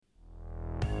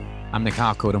I'm Nick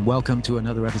Harcourt, and welcome to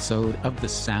another episode of The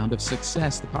Sound of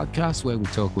Success, the podcast where we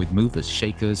talk with movers,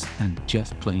 shakers, and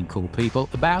just plain cool people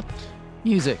about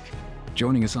music.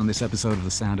 Joining us on this episode of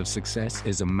The Sound of Success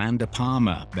is Amanda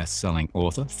Palmer, best-selling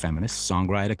author, feminist,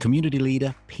 songwriter, community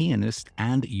leader, pianist,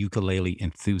 and ukulele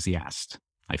enthusiast.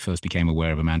 I first became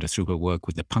aware of Amanda through her work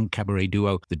with the punk cabaret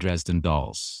duo, the Dresden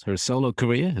Dolls. Her solo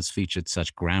career has featured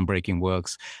such groundbreaking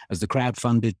works as the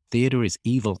crowd-funded Theater is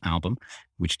Evil album,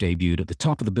 which debuted at the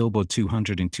top of the Billboard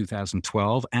 200 in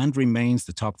 2012 and remains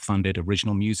the top-funded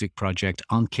original music project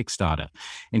on Kickstarter.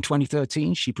 In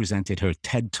 2013, she presented her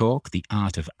TED Talk, The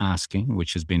Art of Asking,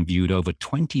 which has been viewed over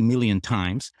 20 million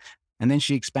times, and then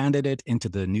she expanded it into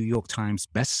the New York Times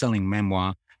best-selling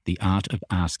memoir, The Art of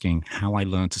Asking, How I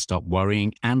Learned to Stop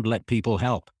Worrying and Let People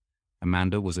Help.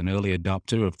 Amanda was an early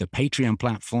adopter of the Patreon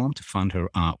platform to fund her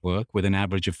artwork with an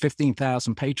average of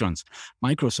 15,000 patrons,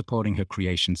 micro-supporting her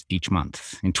creations each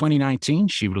month. In 2019,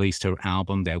 she released her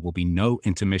album, There Will Be No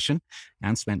Intermission,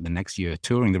 and spent the next year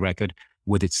touring the record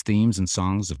with its themes and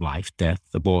songs of life, death,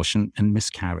 abortion, and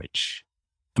miscarriage.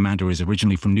 Amanda is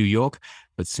originally from New York,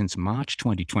 but since March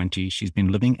 2020, she's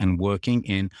been living and working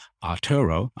in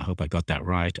Aotearoa, I hope I got that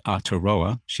right,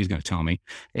 Aotearoa, she's going to tell me,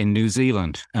 in New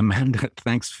Zealand. Amanda,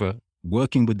 thanks for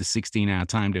working with the 16-hour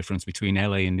time difference between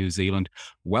LA and New Zealand.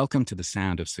 Welcome to The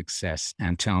Sound of Success.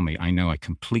 And tell me, I know I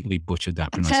completely butchered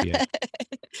that pronunciation.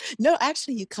 No,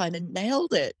 actually, you kind of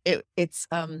nailed it. It's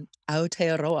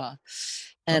Aotearoa,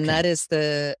 and Okay.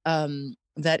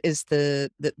 that is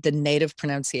the native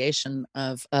pronunciation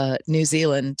of New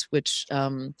Zealand, which,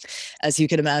 as you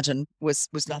can imagine, was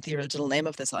not the original name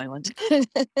of this island.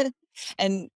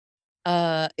 And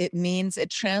it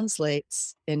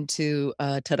translates into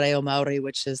Te Reo Maori,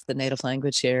 which is the native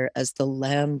language here, as the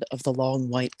land of the long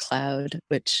white cloud,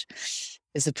 which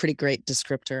is a pretty great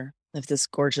descriptor of this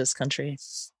gorgeous country.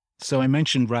 So I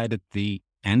mentioned right at the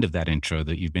end of that intro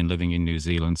that you've been living in New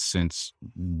Zealand since,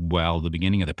 well, the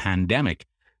beginning of the pandemic.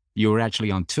 You were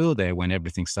actually on tour there when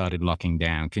everything started locking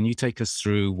down. Can you take us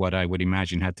through what I would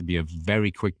imagine had to be a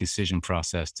very quick decision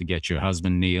process to get your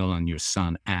husband, Neil, and your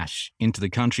son, Ash, into the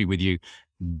country with you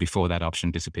before that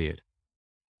option disappeared?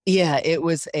 Yeah, it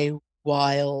was a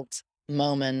wild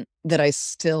moment that I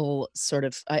still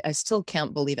I still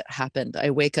can't believe it happened. I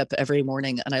wake up every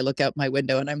morning and I look out my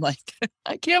window and I'm like,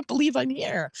 I can't believe I'm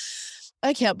here.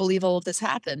 I can't believe all of this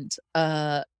happened.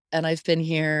 And I've been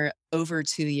here over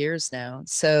 2 years now.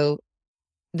 So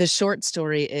the short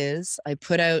story is I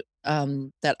put out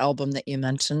that album that you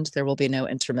mentioned, There Will Be No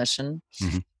Intermission.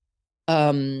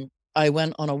 Mm-hmm. I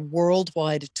went on a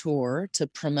worldwide tour to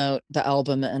promote the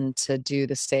album and to do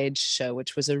the stage show,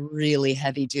 which was a really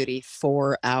heavy-duty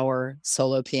 4-hour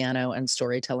solo piano and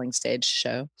storytelling stage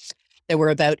show. There were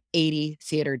about 80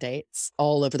 theater dates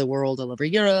all over the world, all over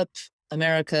Europe,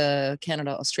 America,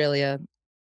 Canada, Australia.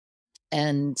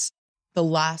 And the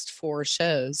last 4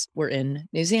 shows were in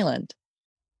New Zealand.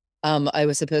 I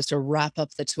was supposed to wrap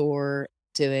up the tour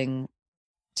doing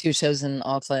 2 shows in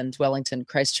Auckland, Wellington,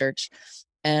 Christchurch.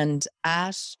 And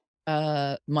Ash,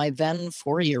 my then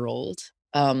 4-year-old,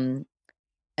 and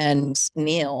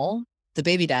Neil, the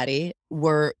baby daddy,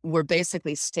 were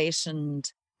basically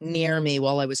stationed near me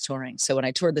while I was touring. So when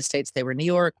I toured the States, they were in New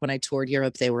York. When I toured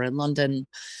Europe, they were in London.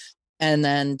 And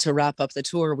then to wrap up the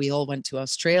tour, we all went to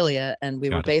Australia, and we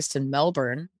were based in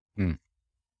Melbourne. Mm.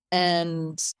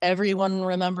 And everyone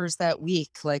remembers that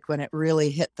week, like when it really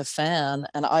hit the fan.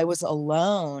 And I was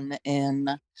alone in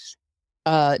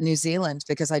New Zealand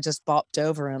because I just bopped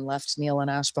over and left Neil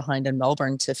and Ash behind in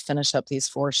Melbourne to finish up these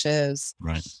 4 shows.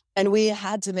 Right. And we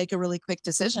had to make a really quick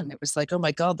decision. It was like, oh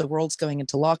my God, the world's going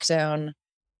into lockdown.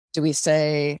 Do we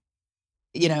say,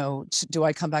 do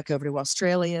I come back over to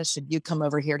Australia? Should you come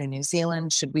over here to New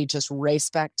Zealand? Should we just race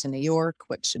back to New York?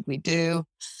 What should we do?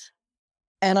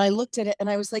 And I looked at it and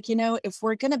I was like, if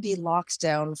we're going to be locked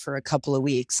down for a couple of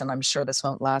weeks, and I'm sure this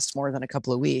won't last more than a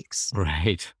couple of weeks.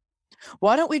 Right.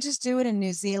 Why don't we just do it in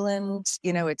New Zealand?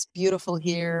 It's beautiful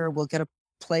here. We'll get a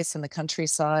place in the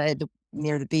countryside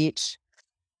near the beach.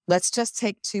 Let's just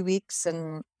take 2 weeks.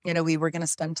 And, we were going to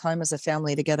spend time as a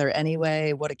family together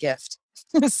anyway. What a gift.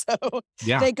 So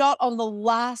They got on the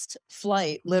last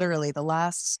flight, literally the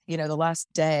last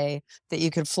day that you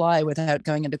could fly without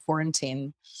going into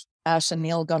quarantine. Ash and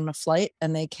Neil got on a flight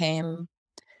and they came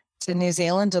to New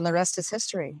Zealand, and the rest is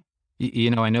history.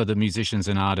 I know that musicians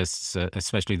and artists,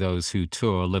 especially those who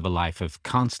tour, live a life of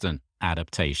constant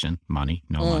adaptation. Money,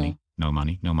 no money, no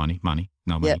money, no money, money,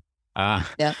 no money.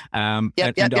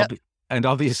 And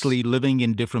obviously living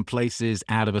in different places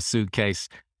out of a suitcase.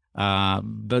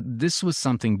 But this was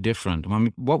something different. I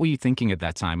mean, what were you thinking at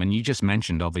that time? And you just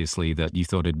mentioned, obviously, that you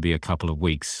thought it'd be a couple of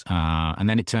weeks, and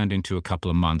then it turned into a couple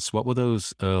of months. What were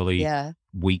those early Yeah.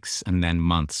 weeks and then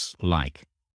months like?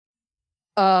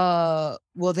 Well,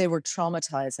 they were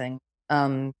traumatizing,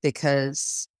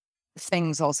 because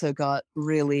things also got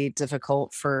really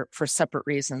difficult for separate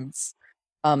reasons,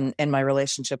 in my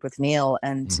relationship with Neil,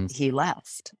 and Hmm. he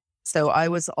left. So I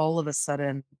was all of a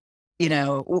sudden,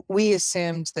 we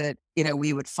assumed that,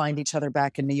 we would find each other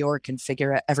back in New York and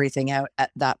figure everything out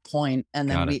at that point, and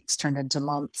then Got it. weeks turned into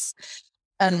months,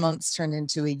 and months turned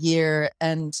into a year,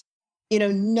 and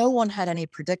no one had any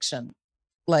prediction.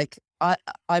 Like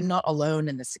I'm not alone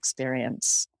in this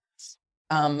experience.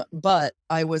 But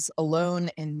I was alone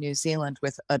in New Zealand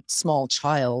with a small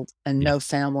child and Yeah. no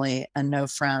family and no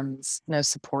friends, no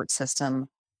support system.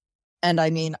 And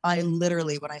I mean, I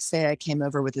literally, when I say I came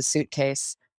over with a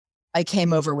suitcase, I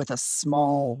came over with a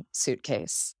small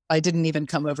suitcase. I didn't even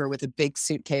come over with a big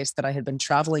suitcase that I had been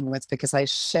traveling with, because I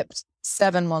shipped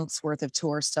 7 months worth of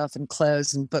tour stuff and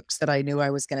clothes and books that I knew I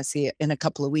was going to see in a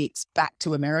couple of weeks back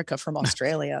to America from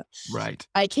Australia. Right.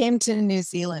 I came to New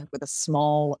Zealand with a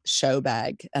small show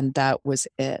bag, and that was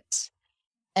it.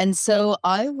 And so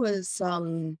I was,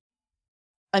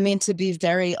 I mean, to be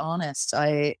very honest,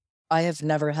 I have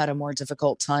never had a more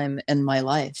difficult time in my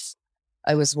life.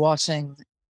 I was watching,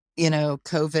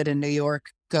 COVID in New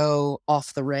York go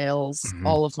off the rails. Hmm.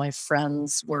 All of my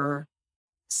friends were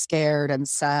scared and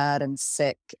sad and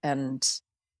sick, and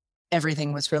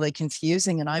everything was really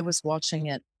confusing. And I was watching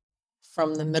it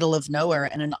from the middle of nowhere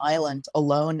in an island,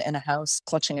 alone in a house,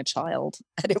 clutching a child.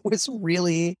 And it was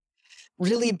really,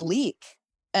 really bleak.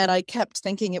 And I kept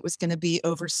thinking it was going to be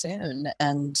over soon.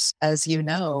 And as you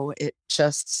know, it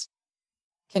just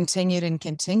continued and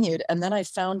continued. And then I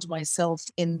found myself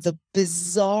in the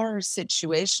bizarre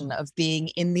situation of being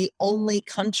in the only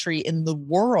country in the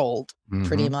world,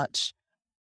 pretty Hmm. much,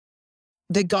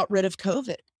 that got rid of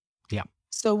COVID. Yeah.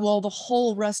 So while the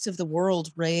whole rest of the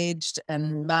world raged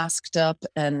and masked up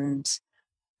and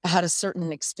had a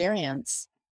certain experience,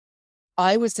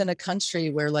 I was in a country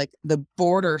where, like, the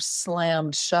border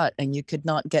slammed shut and you could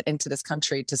not get into this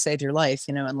country to save your life,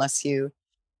 unless you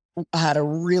had a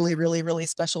really, really, really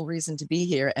special reason to be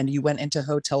here, and you went into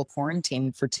hotel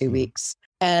quarantine for two Hmm. weeks.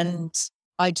 And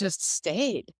I just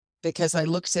stayed because I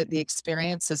looked at the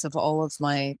experiences of all of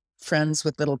my friends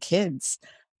with little kids.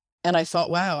 And I thought,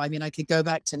 wow, I mean, I could go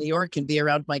back to New York and be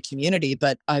around my community,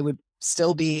 but I would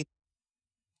still be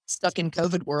stuck in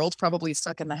COVID world, probably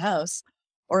stuck in the house.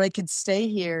 Or I could stay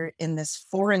here in this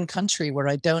foreign country where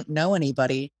I don't know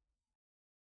anybody,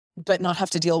 but not have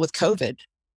to deal with COVID.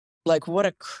 Like, what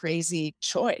a crazy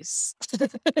choice.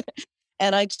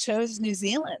 And I chose New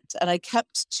Zealand, and I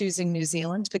kept choosing New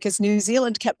Zealand because New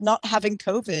Zealand kept not having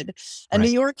COVID, and New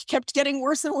Right. York kept getting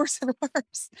worse and worse and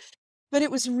worse. But it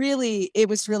was really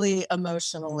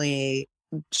emotionally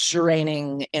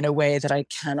draining in a way that I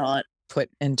cannot put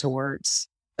into words,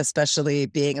 especially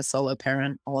being a solo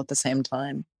parent all at the same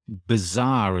time.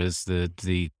 Bizarre is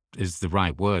the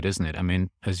right word, isn't it? I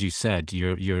mean, as you said,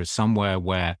 you're somewhere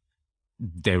where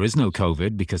there is no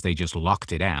COVID because they just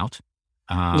locked it out.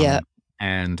 Yeah. Um,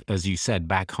 and as you said,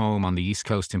 back home on the East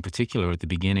Coast in particular, at the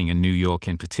beginning, and New York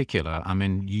in particular, I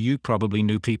mean, you probably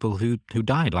knew people who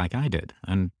died like I did,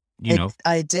 and you know,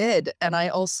 I did. And I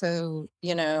was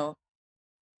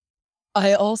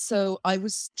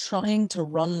trying to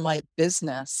run my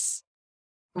business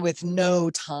with no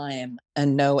time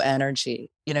and no energy,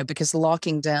 because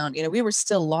locking down, we were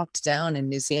still locked down in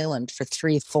New Zealand for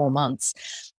 3 full months.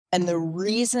 And the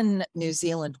reason New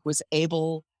Zealand was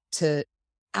able to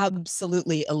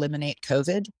absolutely eliminate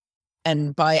COVID,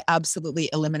 and by absolutely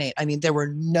eliminate, I mean, there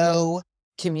were no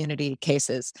community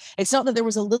cases. It's not that there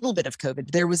was a little bit of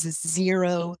COVID, there was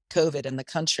zero COVID in the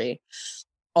country.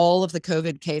 All of the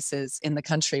COVID cases in the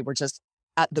country were just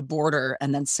at the border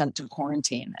and then sent to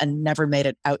quarantine and never made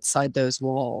it outside those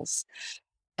walls.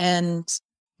 And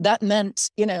that meant,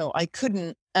 I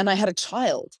couldn't, and I had a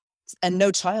child and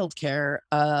no childcare,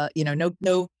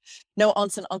 no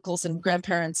aunts and uncles and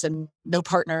grandparents and no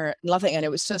partner, nothing. And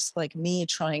it was just like me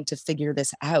trying to figure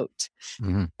this out.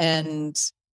 mhm,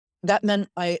 And that meant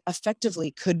I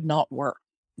effectively could not work.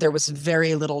 There was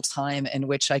very little time in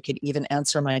which I could even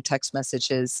answer my text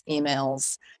messages,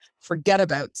 emails, forget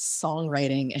about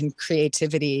songwriting and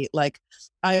creativity. Like,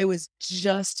 I was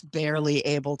just barely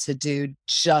able to do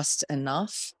just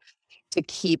enough to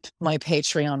keep my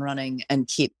Patreon running and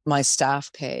keep my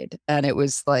staff paid. And it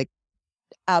was like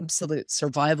absolute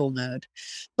survival mode.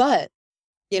 But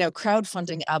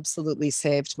crowdfunding absolutely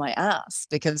saved my ass,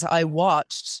 because I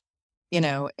watched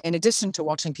in addition to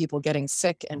watching people getting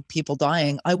sick and people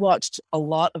dying, I watched a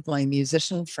lot of my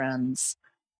musician friends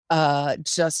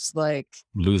just like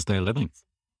Lose their living.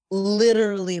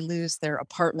 literally lose their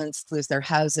apartments, lose their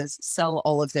houses, sell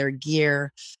all of their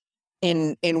gear.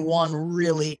 In one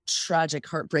really tragic,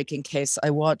 heartbreaking case, I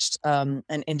watched an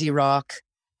indie rock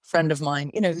friend of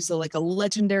mine, who's like a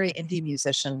legendary indie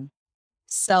musician,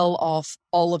 sell off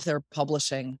all of their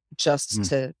publishing just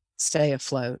to stay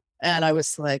afloat. And I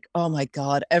was like, oh my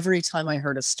God, every time I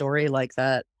heard a story like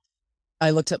that,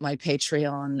 I looked at my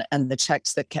Patreon and the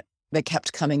checks that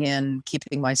kept coming in,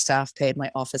 keeping my staff paid, my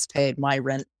office paid, my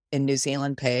rent in New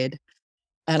Zealand paid.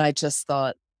 And I just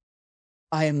thought,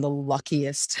 I am the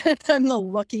luckiest. I'm the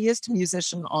luckiest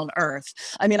musician on earth.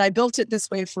 I mean, I built it this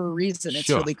way for a reason. It's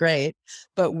really great.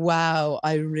 But wow,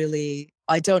 I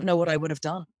don't know what I would have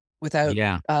done without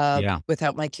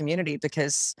without my community,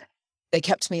 because they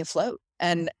kept me afloat.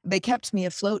 And they kept me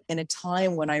afloat in a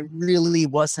time when I really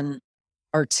wasn't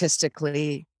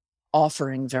artistically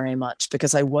offering very much,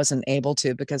 because I wasn't able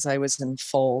to, because I was in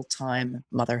full-time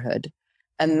motherhood.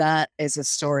 And that is a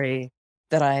story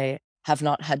that I have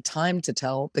not had time to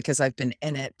tell because I've been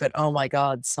in it. But oh my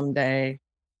God, someday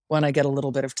when I get a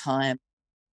little bit of time,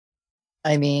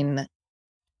 I mean,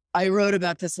 I wrote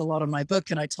about this a lot in my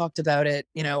book, and I talked about it,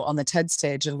 on the TED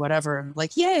stage and whatever. I'm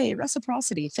like, yay,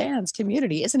 reciprocity, fans,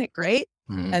 community, isn't it great?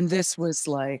 And this was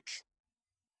like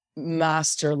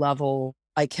master level.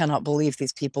 I cannot believe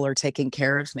these people are taking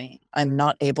care of me. I'm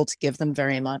not able to give them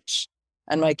very much.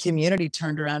 And my community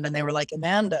turned around and they were like,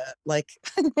 Amanda, like,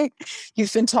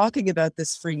 you've been talking about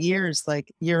this for years.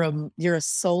 Like, you're a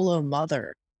solo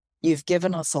mother. You've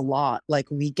given us a lot. Like,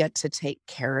 we get to take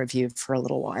care of you for a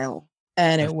little while.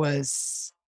 And it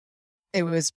was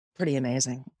pretty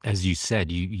amazing. As you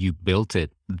said, you built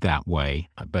it that way,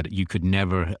 but you could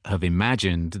never have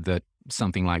imagined that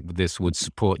something like this would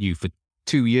support you for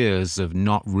 2 years of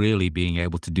not really being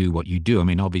able to do what you do. I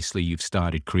mean, obviously you've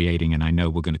started creating, and I know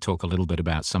we're going to talk a little bit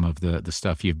about some of the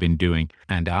stuff you've been doing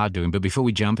and are doing. But before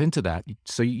we jump into that,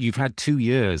 so you've had 2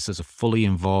 years as a fully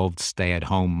involved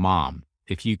stay-at-home mom.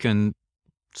 If you can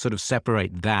sort of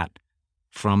separate that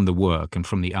from the work and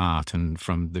from the art and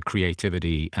from the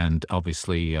creativity and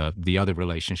obviously the other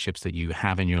relationships that you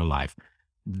have in your life,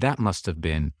 that must have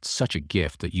been such a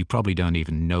gift that you probably don't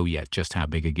even know yet just how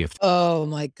big a gift. Oh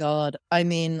my God. I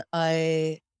mean,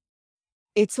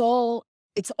 it's all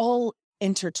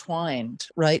intertwined,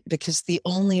 right? Because the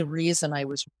only reason I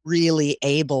was really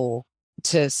able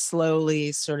to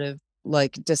slowly sort of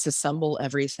like disassemble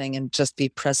everything and just be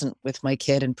present with my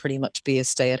kid and pretty much be a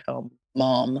stay-at-home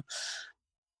mom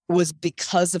was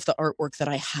because of the artwork that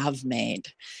I have made.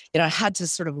 I had to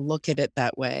sort of look at it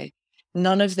that way.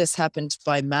 None of this happened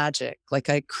by magic. Like,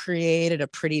 I created a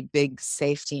pretty big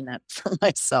safety net for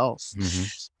myself.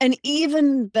 And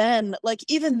even then,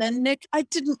 Nick, I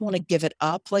didn't want to give it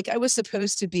up. Like, I was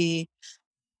supposed to be,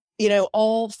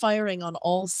 all firing on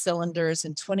all cylinders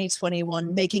in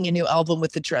 2021, making a new album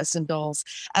with the Dresden Dolls,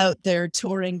 out there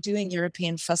touring, doing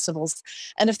European festivals.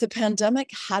 And if the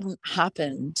pandemic hadn't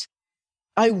happened,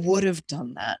 I would have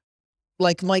done that.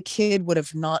 Like, my kid would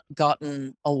have not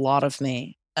gotten a lot of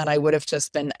me, and I would have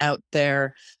just been out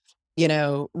there,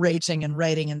 raging and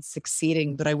writing and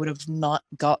succeeding, but I would have not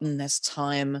gotten this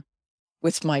time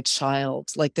with my child.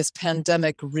 Like, this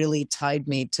pandemic really tied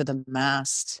me to the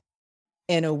mast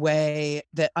in a way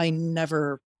that I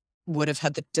never would have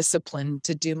had the discipline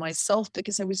to do myself,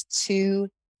 because I was too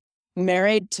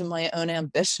married to my own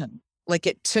ambition. Like,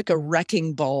 it took a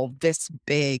wrecking ball this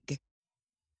big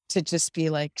to just be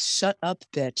like, shut up,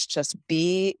 bitch. Just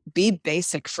be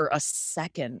basic for a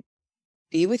second.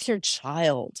 Be with your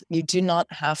child. You do not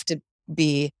have to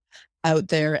be out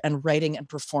there and writing and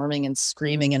performing and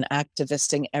screaming and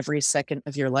activisting every second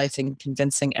of your life and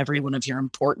convincing everyone of your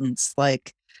importance.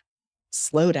 Like,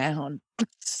 slow down.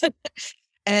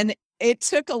 And it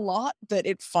took a lot, but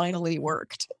it finally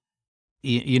worked.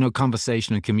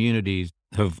 Conversation and communities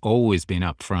have always been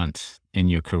up front in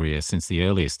your career since the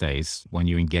earliest days when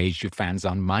you engaged your fans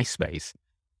on MySpace.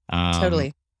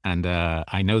 Totally. And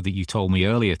I know that you told me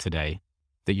earlier today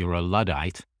that you're a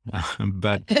Luddite,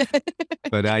 but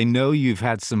I know you've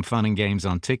had some fun and games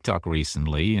on TikTok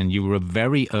recently, and you were a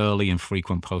very early and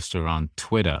frequent poster on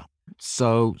Twitter.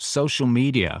 So social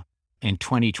media in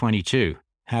 2022,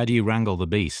 how do you wrangle the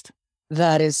beast?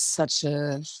 That is such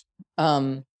a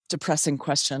depressing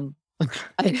question.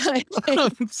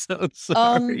 I'm so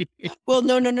sorry. Well,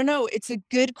 no. It's a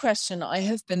good question. I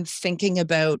have been thinking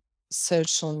about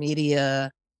social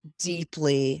media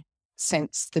deeply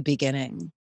since the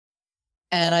beginning.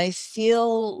 And I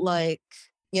feel like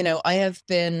I have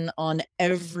been on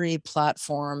every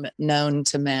platform known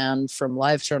to man, from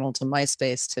LiveJournal to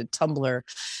MySpace to Tumblr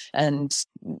and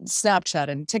Snapchat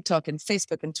and TikTok and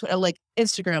Facebook and Twitter, like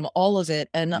Instagram, all of it.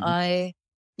 And I'm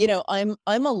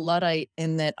a Luddite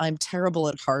in that I'm terrible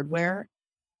at hardware,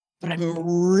 but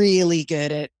I'm really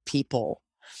good at people.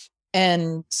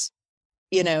 And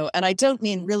and I don't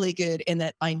mean really good in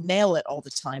that I nail it all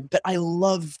the time, but I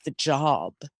love the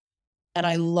job and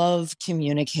I love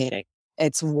communicating.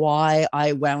 It's why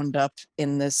I wound up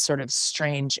in this sort of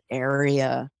strange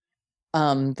area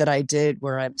that I did,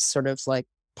 where I'm sort of like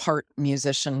part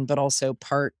musician, but also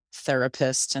part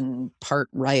therapist and part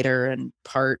writer and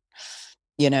part,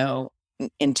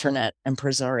 internet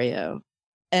impresario.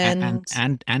 And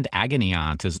agony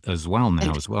aunt as well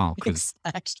now as well, because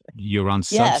exactly. you're on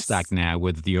Substack now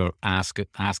with your Ask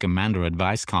Amanda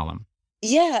advice column.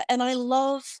 Yeah, and I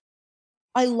love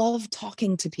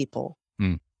talking to people.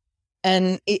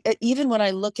 And even when I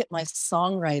look at my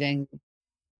songwriting,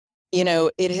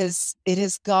 it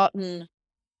has gotten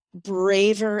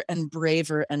braver and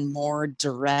braver and more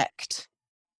direct.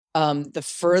 The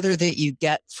further that you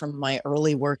get from my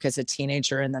early work as a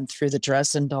teenager and then through the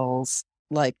Dresden Dolls,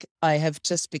 like I have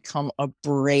just become a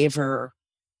braver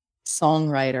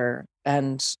songwriter.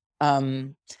 And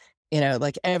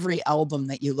like every album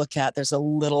that you look at, there's a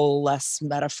little less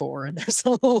metaphor and there's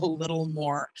a little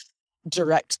more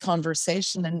direct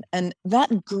conversation. And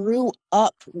that grew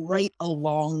up right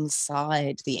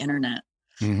alongside the internet.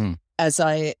 Mm-hmm. As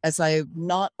I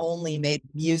not only made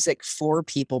music for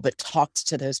people, but talked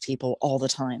to those people all the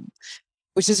time,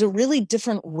 which is a really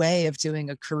different way of doing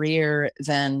a career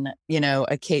than,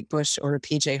 a Kate Bush or a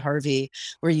PJ Harvey,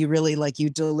 where you really you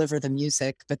deliver the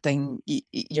music, but then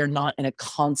you're not in a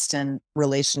constant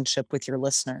relationship with your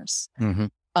listeners. Mm-hmm.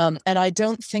 And I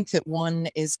don't think that one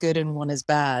is good and one is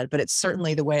bad, but it's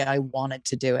certainly the way I wanted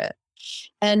to do it.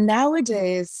 And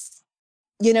nowadays,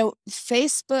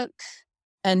 Facebook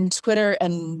and Twitter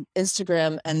and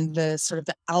Instagram and the sort of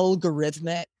the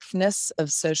algorithmicness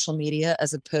of social media,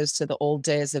 as opposed to the old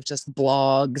days of just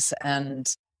blogs,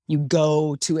 and you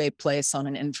go to a place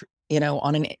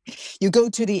you go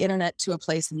to the internet to a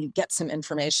place and you get some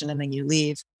information and then you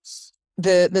leave.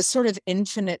 The sort of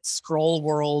infinite scroll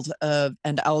world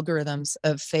and algorithms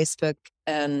of Facebook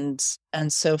and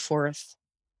so forth.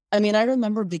 I mean, I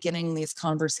remember beginning these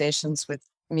conversations with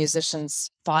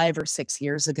musicians 5 or 6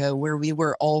 years ago, where we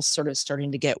were all sort of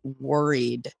starting to get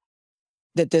worried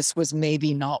that this was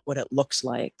maybe not what it looked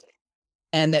like,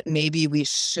 and that maybe we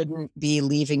shouldn't be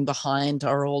leaving behind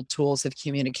our old tools of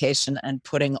communication and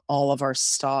putting all of our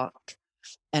stock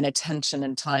and attention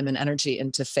and time and energy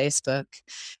into Facebook,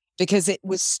 because it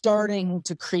was starting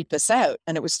to creep us out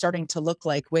and it was starting to look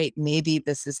like, wait, maybe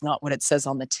this is not what it says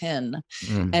on the tin.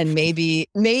 And maybe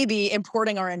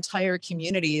importing our entire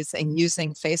communities and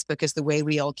using Facebook as the way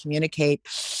we all communicate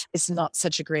is not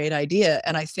such a great idea.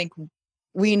 And I think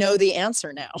we know the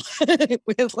answer now.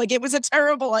 It was a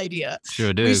terrible idea.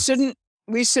 Sure do.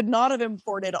 We should not have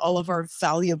imported all of our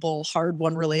valuable,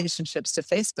 hard-won relationships to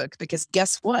Facebook, because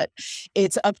guess what?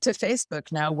 It's up to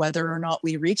Facebook now whether or not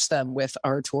we reach them with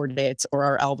our tour dates or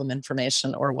our album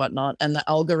information or whatnot. And the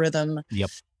algorithm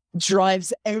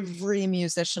drives every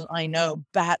musician I know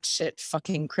batshit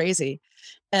fucking crazy.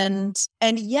 And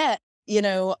yet,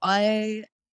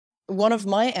 one of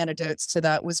my antidotes to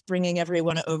that was bringing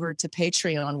everyone over to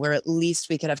Patreon, where at least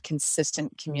we could have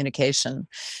consistent communication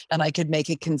and I could make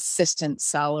a consistent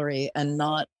salary and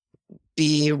not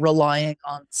be relying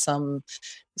on some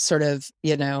sort of,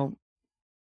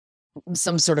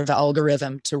 some sort of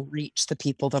algorithm to reach the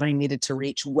people that I needed to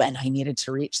reach when I needed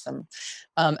to reach them.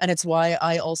 And it's why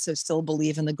I also still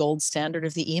believe in the gold standard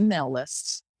of the email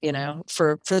list.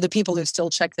 For the people who still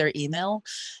check their email,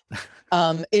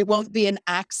 it won't be an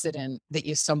accident that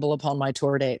you stumble upon my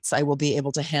tour dates. I will be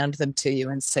able to hand them to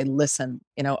you and say, listen,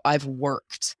 I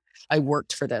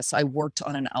worked for this. I worked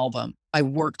on an album. I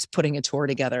worked putting a tour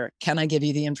together. Can I give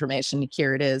you the information?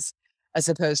 Here it is. As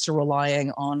opposed to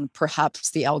relying on perhaps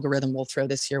the algorithm will throw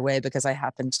this your way because I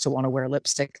happened to want to wear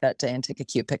lipstick that day and take a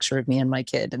cute picture of me and my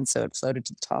kid. And so it floated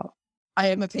to the top. I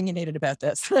am opinionated about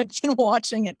this. I've been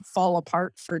watching it fall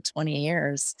apart for 20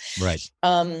 years. Right.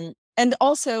 And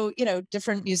also,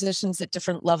 different musicians at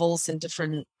different levels and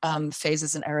different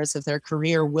phases and eras of their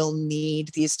career will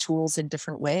need these tools in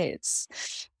different ways.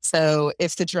 So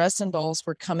if the Dresden Dolls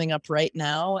were coming up right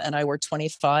now and I were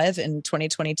 25 in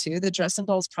 2022, the Dresden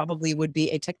Dolls probably would be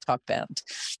a TikTok band.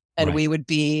 And we would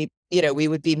be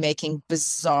making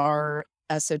bizarre,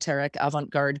 esoteric,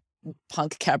 avant-garde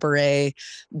punk cabaret,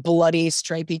 bloody,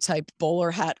 stripey type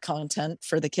bowler hat content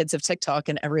for the kids of TikTok,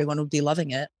 and everyone would be loving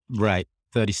it. Right.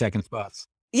 30-second spots.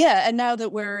 Yeah. And now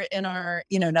that we're in our,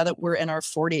 now that we're in our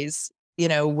 40s,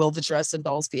 will the Dresden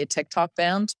Dolls be a TikTok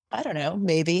band? I don't know.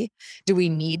 Maybe. Do we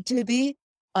need to be?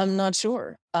 I'm not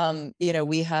sure.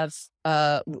 We have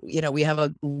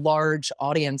a large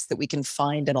audience that we can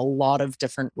find in a lot of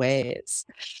different ways.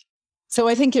 So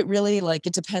I think it really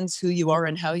it depends who you are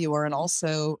and how you are. And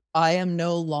also, I am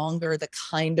no longer the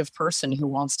kind of person who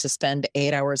wants to spend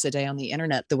 8 hours a day on the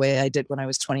internet the way I did when I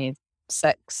was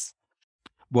 26.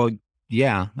 Well,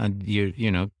 yeah, and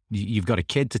you've got a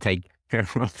kid to take care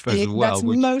of as well. That's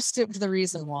most of the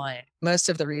reason why. Most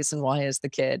of the reason why is the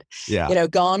kid. Yeah.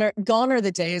 Gone are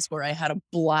the days where I had a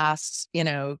blast,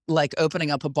 like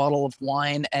opening up a bottle of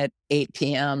wine at 8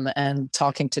 p.m. and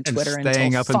talking to Twitter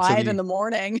until 5 in the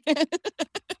morning.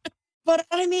 But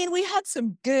I mean, we had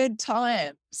some good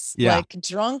times. Yeah. Like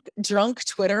drunk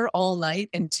Twitter all night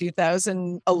in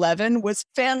 2011 was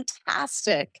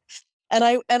fantastic. And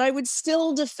I would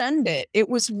still defend it. It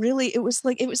was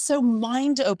so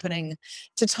mind-opening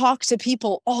to talk to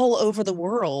people all over the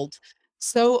world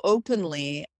so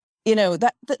openly.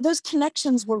 Those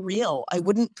connections were real. I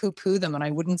wouldn't poo-poo them, and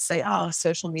I wouldn't say,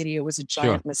 social media was a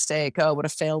giant mistake. Oh, what a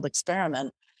failed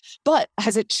experiment. But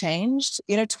has it changed?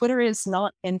 Twitter is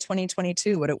not in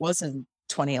 2022 what it was in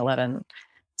 2011.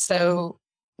 So,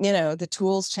 the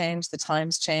tools change, the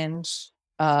times change.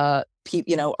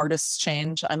 Artists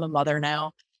change. I'm a mother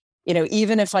now.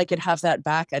 Even if I could have that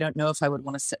back, I don't know if I would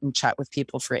want to sit and chat with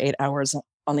people for 8 hours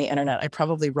on the internet. I'd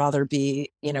probably rather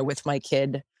be, with my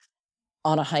kid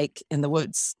on a hike in the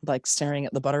woods, like staring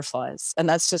at the butterflies. And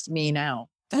that's just me now.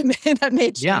 That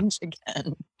may change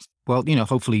again. Well,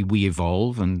 hopefully we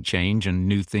evolve and change and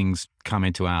new things come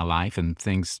into our life and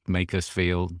things make us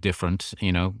feel different.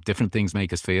 Different things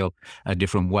make us feel a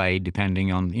different way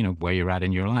depending on, where you're at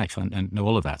in your life and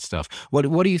all of that stuff.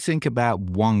 What do you think about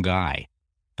one guy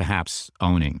perhaps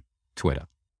owning Twitter?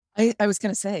 I was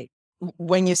going to say,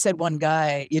 when you said one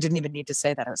guy, you didn't even need to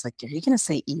say that. I was like, are you going to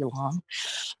say Elon?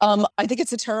 I think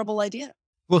it's a terrible idea.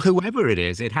 Well, whoever it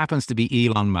is, it happens to be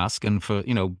Elon Musk. And for,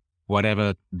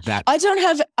 whatever that. I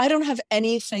don't have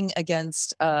anything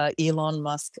against Elon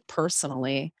Musk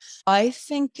personally. I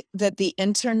think that the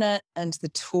internet and the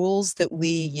tools that we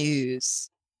use,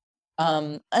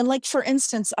 and like, for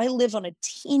instance, I live on a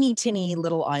teeny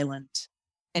little island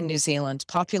in New Zealand,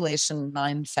 population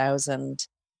 9,000.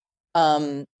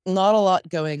 Not a lot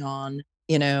going on.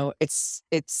 It's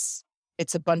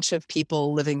a bunch of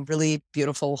people living really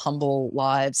beautiful, humble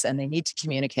lives, and they need to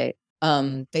communicate.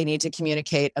 They need to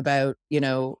communicate about,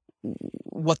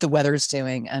 what the weather's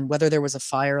doing and whether there was a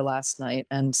fire last night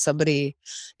and somebody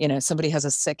has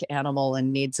a sick animal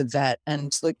and needs a vet,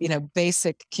 and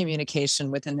basic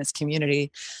communication within this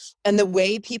community. And the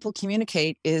way people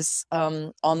communicate is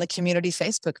on the community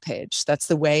Facebook page. That's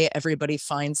the way everybody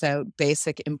finds out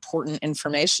basic, important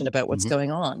information about what's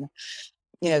going on.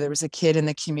 There was a kid in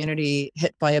the community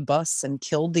hit by a bus and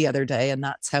killed the other day, and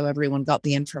that's how everyone got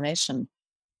the information.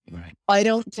 Right. I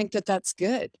don't think that that's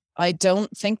good. I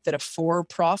don't think that a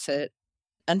for-profit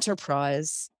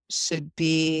enterprise should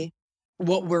be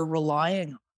what we're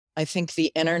relying on. I think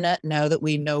the internet, now that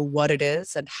we know what it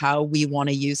is and how we want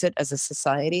to use it as a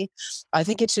society, I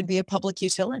think it should be a public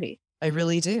utility. I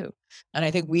really do. And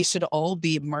I think we should all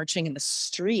be marching in the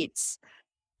streets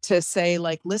to say,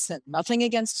 listen, nothing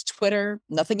against Twitter,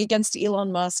 nothing against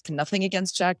Elon Musk, nothing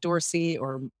against Jack Dorsey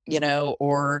or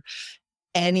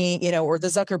any, or the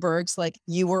Zuckerbergs.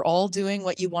 You were all doing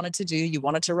what you wanted to do. You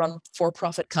wanted to run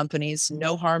for-profit companies,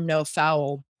 no harm, no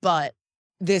foul. But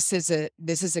this is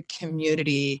a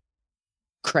community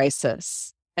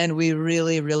crisis. And we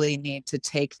really, really need to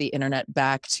take the internet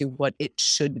back to what it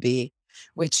should be,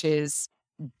 which is,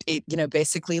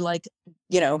 basically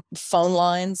phone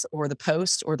lines or the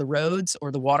post or the roads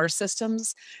or the water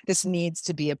systems. This needs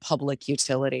to be a public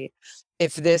utility.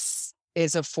 If this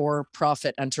is a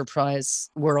for-profit enterprise,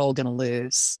 we're all going to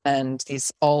lose, and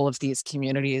all of these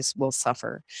communities will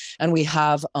suffer. And we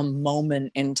have a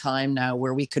moment in time now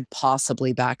where we could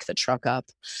possibly back the truck up.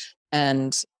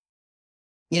 And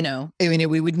we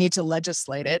would need to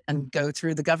legislate it and go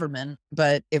through the government,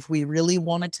 but if we really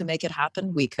wanted to make it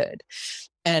happen, we could.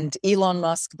 And Elon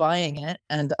Musk buying it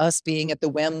and us being at the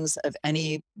whims of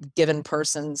any given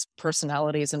person's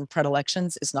personalities and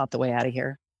predilections is not the way out of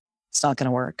here. It's not going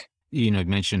to work. You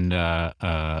mentioned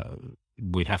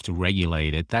we'd have to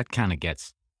regulate it. That kind of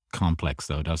gets complex,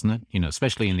 though, doesn't it?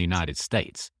 Especially in the United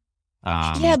States.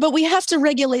 Yeah, but we have to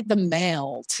regulate the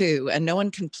mail, too. And no one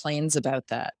complains about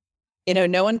that.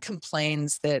 No one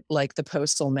complains that, the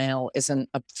postal mail isn't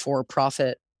a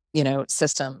for-profit,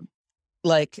 system.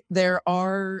 There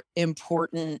are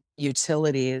important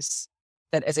utilities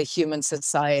that as a human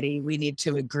society, we need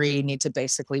to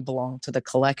basically belong to the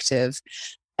collective.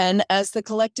 And as the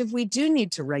collective, we do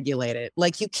need to regulate it.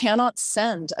 Like, you cannot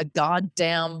send a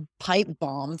goddamn pipe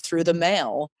bomb through the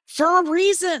mail for a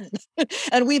reason.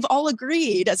 And we've all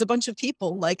agreed as a bunch of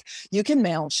people, like, you can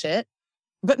mail shit,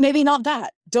 but maybe not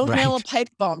that. Don't mail a pipe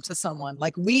bomb to someone.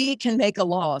 Like, we can make a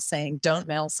law saying don't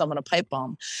mail someone a pipe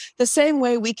bomb. The same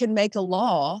way we can make a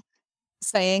law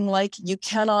saying, like, you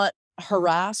cannot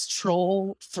harass,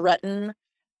 troll, threaten,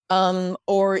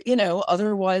 or,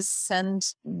 otherwise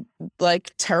send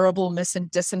like terrible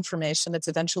disinformation that's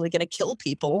eventually going to kill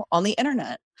people on the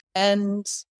internet. And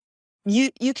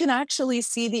you can actually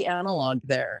see the analog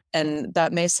there. And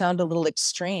that may sound a little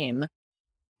extreme,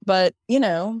 but,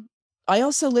 I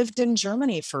also lived in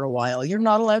Germany for a while. You're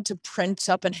not allowed to print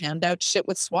up and hand out shit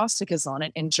with swastikas on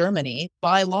it in Germany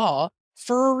by law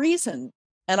for a reason.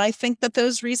 And I think that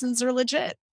those reasons are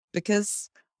legit because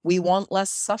we want less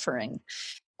suffering.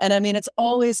 And I mean, it's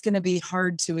always going to be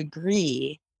hard to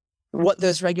agree what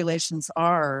those regulations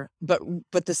are, but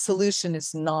the solution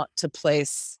is not to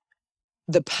place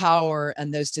the power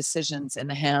and those decisions in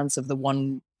the hands of the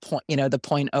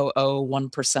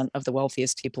 0.001% of the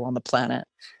wealthiest people on the planet.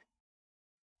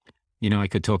 I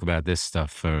could talk about this stuff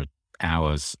for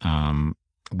hours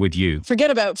with you.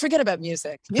 Forget about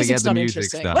music. Music's not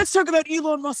interesting. Stuff. Let's talk about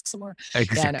Elon Musk some more.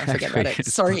 Exactly. Yeah, no, forget about it.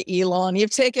 Sorry, Elon.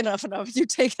 You've taken up enough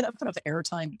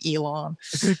airtime, Elon.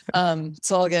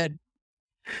 It's all good.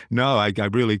 No, I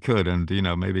really could, and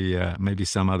maybe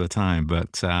some other time.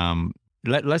 But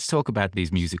let's talk about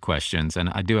these music questions, and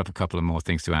I do have a couple of more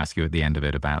things to ask you at the end of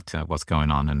it about what's going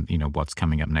on and what's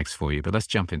coming up next for you. But let's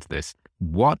jump into this.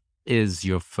 What is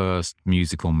your first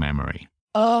musical memory?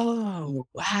 Oh,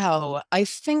 wow. I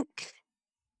think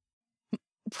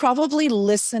probably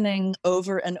listening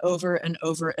over and over and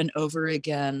over and over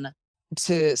again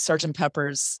to Sgt.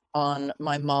 Pepper's on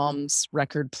my mom's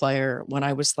record player when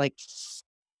I was like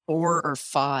 4 or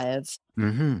 5.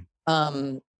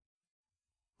 Mm-hmm.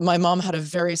 My mom had a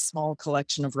very small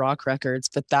collection of rock records,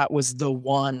 but that was the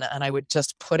one. And I would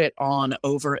just put it on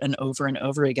over and over and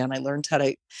over again. I learned how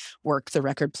to work the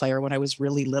record player when I was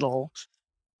really little.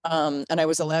 And I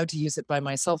was allowed to use it by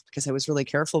myself because I was really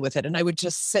careful with it. And I would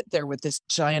just sit there with this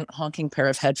giant honking pair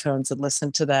of headphones and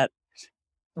listen to that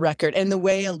record. And the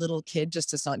way a little kid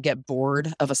just does not get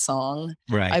bored of a song,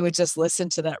 right? I would just listen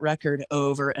to that record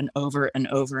over and over and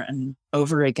over and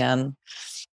over again.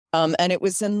 And it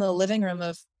was in the living room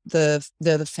of the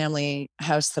family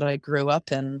house that I grew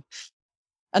up in.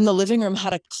 And the living room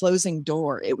had a closing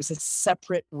door. It was a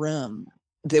separate room.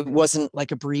 It wasn't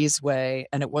like a breezeway,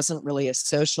 and it wasn't really a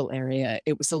social area.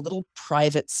 It was a little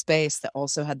private space that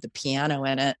also had the piano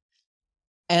in it.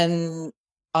 And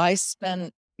I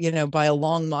spent, by a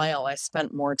long mile, I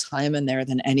spent more time in there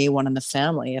than anyone in the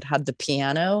family. It had the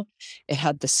piano, it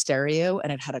had the stereo,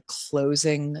 and it had a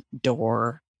closing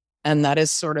door. And that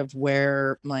is sort of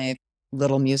where my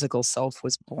little musical self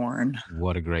was born.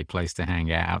 What a great place to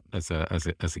hang out as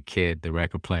a kid, the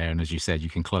record player. And as you said, you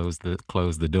can close the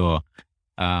door.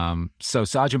 So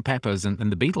Sgt. Pepper's and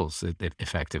the Beatles,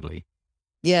 effectively.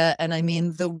 Yeah. And I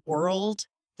mean, the world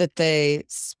that they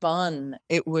spun,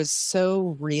 it was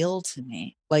so real to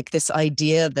me. Like this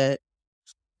idea that,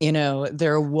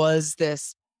 there was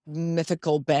this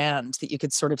mythical band that you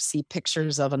could sort of see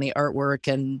pictures of on the artwork,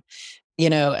 and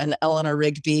and Eleanor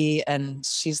Rigby, and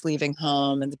She's Leaving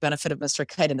Home, and The Benefit of Mr.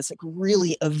 Kite, and it's like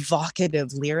really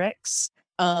evocative lyrics.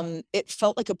 It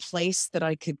felt like a place that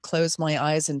I could close my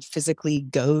eyes and physically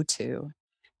go to.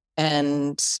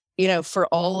 And, for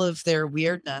all of their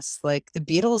weirdness, like the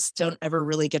Beatles don't ever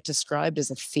really get described as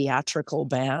a theatrical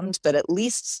band, but at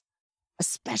least,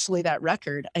 especially that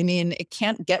record, I mean, it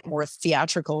can't get more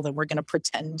theatrical than we're going to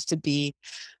pretend to be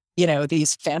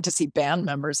these fantasy band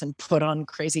members and put on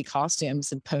crazy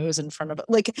costumes and pose in front of it.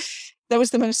 Like, that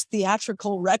was the most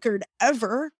theatrical record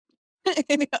ever.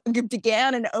 It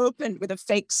began and opened with a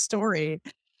fake story.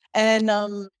 And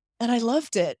I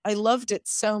loved it. I loved it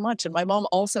so much. And my mom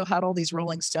also had all these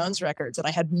Rolling Stones records, and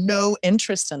I had no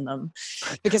interest in them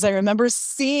because I remember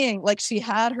seeing, like, she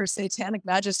had her Satanic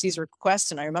Majesty's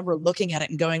Request, and I remember looking at it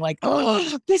and going like,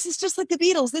 oh, this is just like the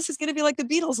Beatles. This is going to be like the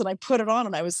Beatles. And I put it on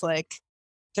and I was like,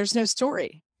 there's no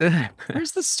story.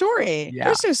 Where's the story? Yeah.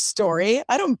 There's no story.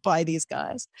 I don't buy these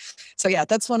guys. So yeah,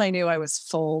 that's when I knew I was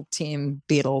full team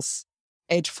Beatles,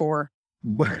 age 4.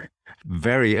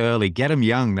 Very early. Get them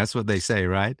young. That's what they say,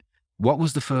 right? What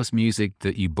was the first music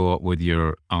that you bought with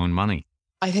your own money?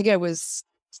 I think I was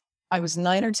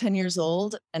 9 or 10 years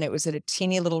old, and it was at a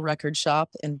teeny little record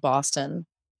shop in Boston.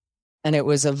 And it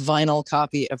was a vinyl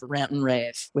copy of Rant and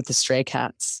Rave with the Stray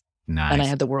Cats. And I Nice.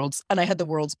 had the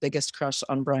world's biggest crush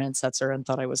on Brian Setzer and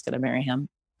thought I was going to marry him.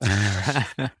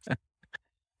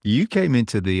 You came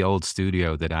into the old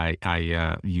studio that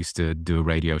I used to do a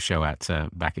radio show at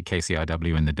back at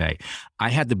KCRW in the day. I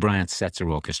had the Brian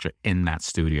Setzer Orchestra in that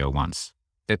studio once.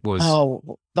 It was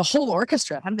Oh, the whole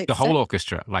orchestra. How did they the whole fit?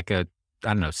 orchestra, like a,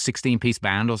 I don't know, 16-piece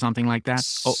band or something like that.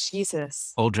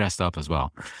 Jesus. All dressed up as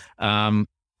well. Um,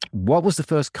 what was the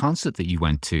first concert that you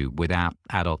went to without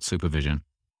adult supervision?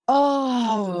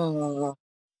 Oh,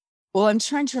 well, I'm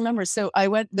trying to remember. So I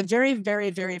went, the very, very,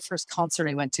 very first concert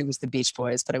I went to was the Beach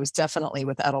Boys, but I was definitely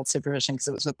with adult supervision because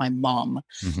it was with my mom.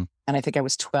 Hmm. And I think I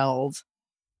was 12.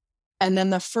 And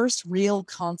then the first real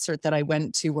concert that I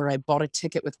went to where I bought a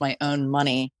ticket with my own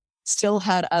money still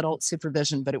had adult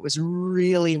supervision, but it was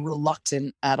really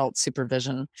reluctant adult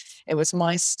supervision. It was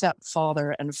my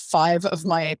stepfather and 5 of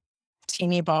my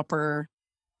teeny bopper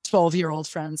 12-year-old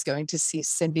friends going to see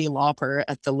Cyndi Lauper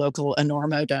at the local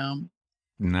Enormo Dome.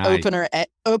 Nice.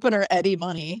 Opener Eddie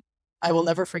Money. I will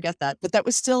never forget that. But that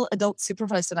was still adult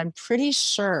supervised. And I'm pretty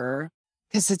sure,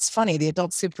 because it's funny, the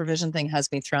adult supervision thing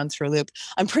has me thrown through a loop.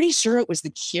 I'm pretty sure it was The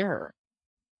Cure.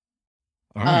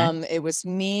 All right. It was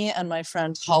me and my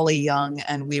friend Holly Young,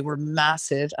 and we were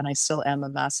massive, and I still am a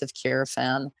massive Cure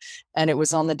fan. And it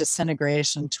was on the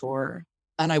Disintegration tour,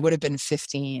 and I would have been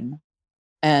 15.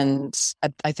 And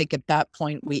I think at that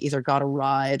point we either got a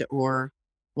ride or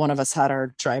one of us had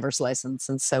our driver's license,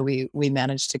 and so we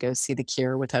managed to go see The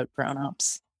Cure without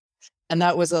grown-ups. And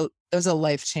that was a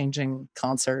life-changing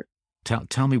concert.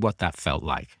 Tell me what that felt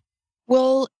like.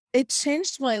 Well, it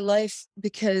changed my life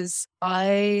because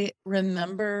I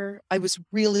remember I was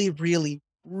really, really,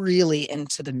 really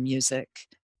into the music.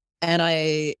 And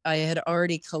I had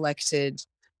already collected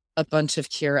a bunch of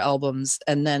Cure albums,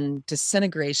 and then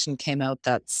Disintegration came out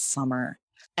that summer.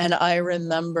 And I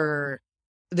remember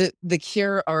the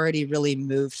Cure already really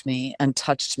moved me and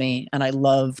touched me, and I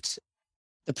loved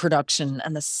the production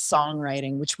and the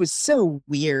songwriting, which was so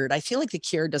weird. I feel like the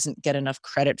Cure doesn't get enough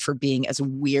credit for being as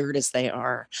weird as they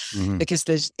are, Hmm. because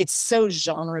it's so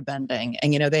genre bending,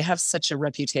 and they have such a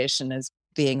reputation as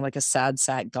being like a sad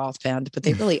sack goth band, but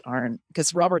they really aren't,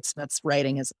 because Robert Smith's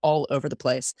writing is all over the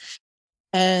place.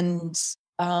 And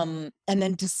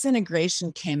then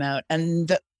Disintegration came out, and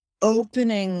the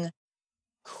opening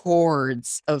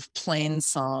chords of Plain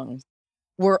Song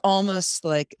were almost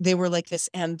like they were like this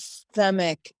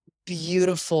anthemic,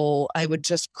 beautiful. I would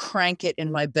just crank it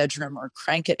in my bedroom or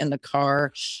crank it in the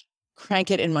car,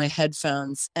 crank it in my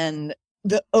headphones. And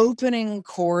the opening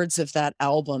chords of that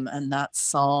album and that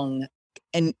song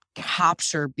and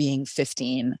capture being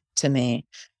 15 to me.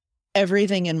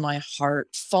 Everything in my heart,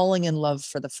 falling in love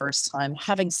for the first time,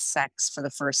 having sex for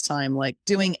the first time, like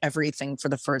doing everything for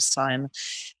the first time,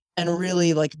 and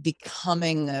really like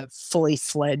becoming a fully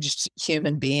fledged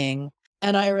human being.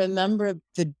 And I remember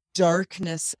the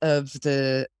darkness of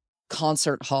the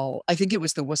concert hall. I think it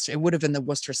was it would have been the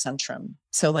Worcester Centrum.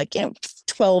 So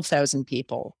 12,000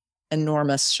 people,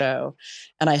 enormous show.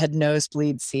 And I had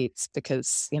nosebleed seats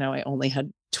because, I only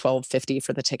had $12.50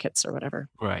 for the tickets or whatever.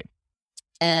 Right.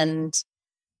 And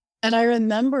I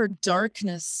remember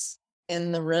darkness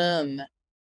in the room,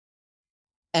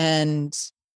 and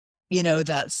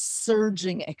that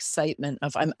surging excitement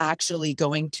of I'm actually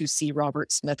going to see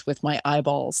Robert Smith with my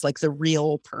eyeballs, like the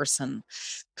real person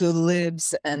who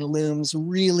lives and looms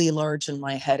really large in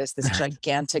my head as this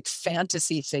gigantic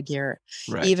fantasy figure.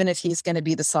 Right. Even if he's going to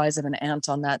be the size of an ant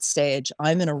on that stage,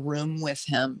 I'm in a room with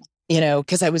him.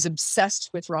 Because I was obsessed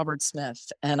with Robert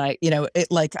Smith, and I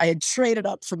had traded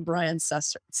up from Brian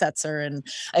Setzer, and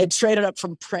I had traded up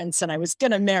from Prince, and I was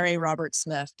going to marry Robert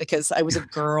Smith because I was a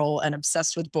girl and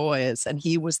obsessed with boys, and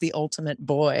he was the ultimate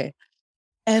boy.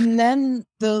 And then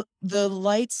the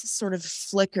lights sort of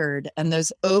flickered, and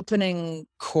those opening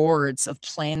chords of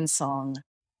Plain Song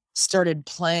started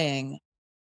playing.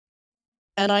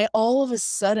 And I all of a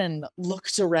sudden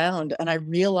looked around, and I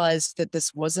realized that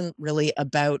this wasn't really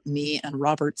about me and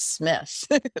Robert Smith,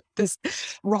 this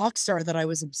rock star that I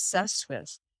was obsessed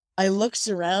with. I looked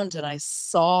around and I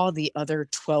saw the other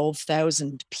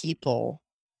 12,000 people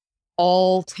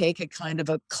all take a kind of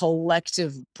a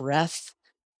collective breath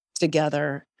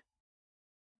together.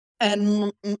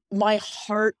 And my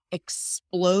heart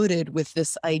exploded with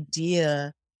this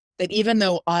idea that even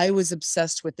though I was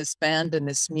obsessed with this band and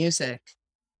this music,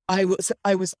 I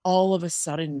was all of a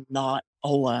sudden not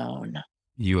alone.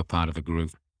 You were part of a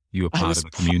group. You were I part was of a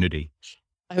community.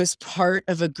 I was part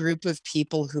of a group of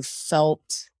people who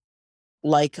felt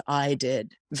like I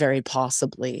did, very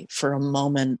possibly for a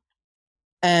moment,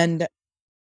 and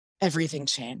everything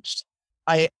changed.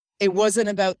 it wasn't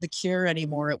about The Cure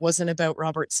anymore. It wasn't about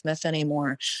Robert Smith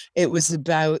anymore. It was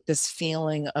about this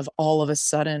feeling of all of a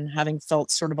sudden having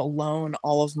felt sort of alone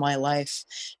all of my life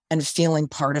and feeling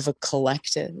part of a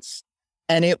collective.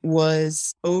 And it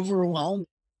was overwhelming.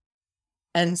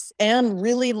 And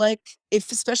really, like,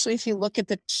 especially if you look at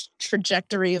the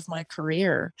trajectory of my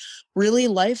career, really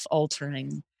life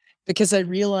altering, because I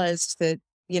realized that,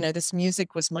 this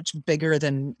music was much bigger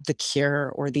than The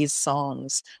Cure or these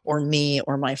songs or me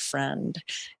or my friend.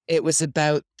 It was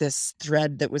about this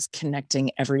thread that was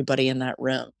connecting everybody in that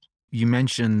room. You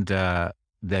mentioned that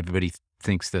everybody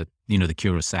thinks that, The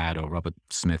Cure is sad or Robert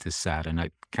Smith is sad. And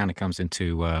it kind of comes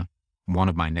into one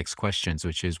of my next questions,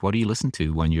 which is, what do you listen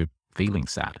to when you're feeling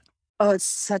sad? Oh, it's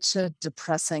such a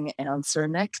depressing answer,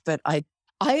 Nick, but I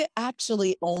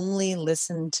actually only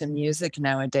listen to music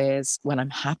nowadays when I'm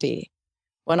happy.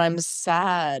 When I'm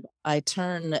sad, I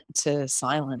turn to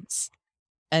silence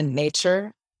and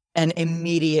nature and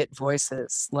immediate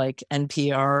voices like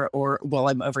NPR, or, well,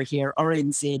 I'm over here,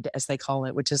 RNZ, as they call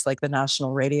it, which is like the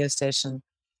national radio station,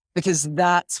 because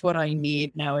that's what I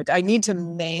need now. I need to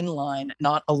mainline,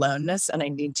 not aloneness, and I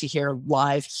need to hear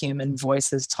live human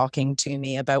voices talking to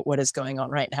me about what is going on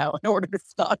right now in order to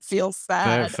not feel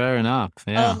sad. Fair enough.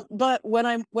 Yeah. But when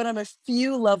I'm a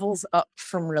few levels up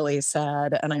from really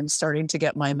sad and I'm starting to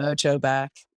get my mojo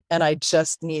back and I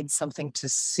just need something to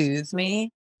soothe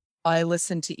me, I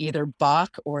listen to either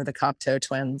Bach or the Cocteau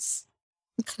Twins.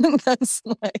 That's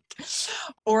like,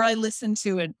 or I listen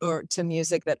to it or to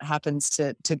music that happens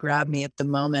to grab me at the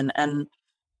moment. And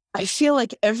I feel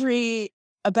like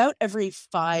about every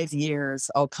 5 years,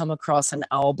 I'll come across an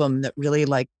album that really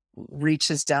like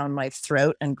reaches down my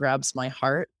throat and grabs my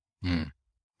heart. Mm.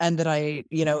 And that I,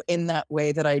 in that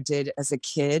way that I did as a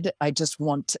kid, I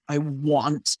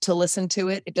want to listen to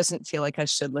it. It doesn't feel like I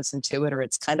should listen to it, or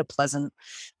it's kind of pleasant.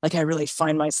 Like I really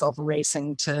find myself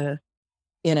racing to,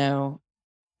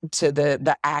 to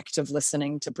the act of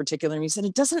listening to particular music. And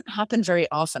it doesn't happen very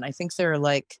often. I think there are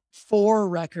like 4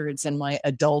 records in my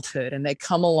adulthood, and they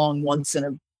come along once in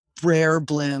a rare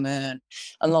blue moon.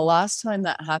 And the last time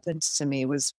that happened to me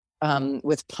was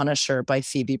with Punisher by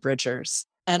Phoebe Bridgers.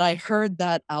 And I heard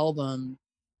that album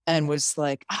and was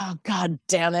like, oh, God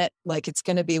damn it. Like, it's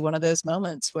going to be one of those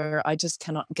moments where I just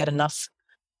cannot get enough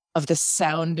of the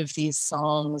sound of these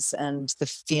songs and the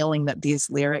feeling that these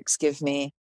lyrics give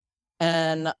me.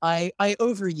 And I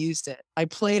overused it. I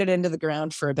played it into the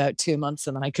ground for about 2 months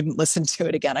and then I couldn't listen to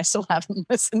it again. I still haven't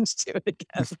listened to it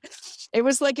again. It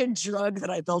was like a drug that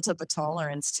I built up a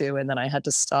tolerance to, and then I had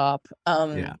to stop.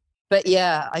 Yeah. But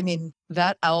yeah, I mean,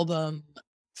 that album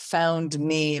found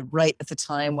me right at the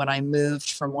time when I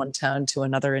moved from one town to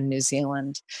another in New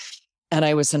Zealand. And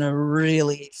I was in a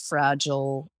really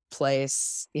fragile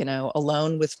place,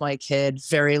 alone with my kid,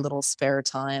 very little spare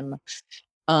time.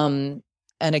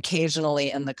 And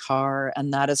occasionally in the car.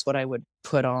 And that is what I would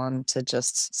put on to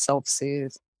just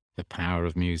self-soothe. The power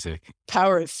of music.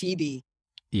 Power of Phoebe.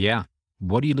 Yeah.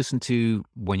 What do you listen to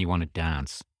when you want to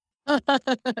dance?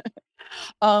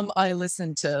 I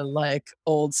listen to like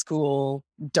old school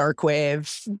dark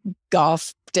wave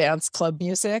goth dance club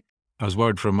music. I was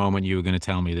worried for a moment you were going to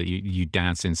tell me that you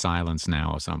dance in silence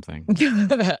now or something.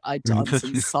 I dance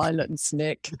in silence,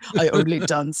 Nick.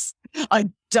 I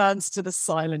dance to the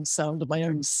silent sound of my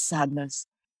own sadness.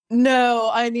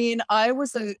 No, I mean, I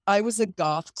was a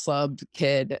goth club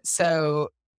kid. So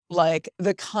like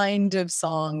the kind of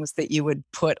songs that you would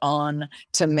put on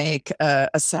to make a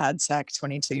sad sack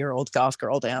 22-year-old goth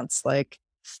girl dance, like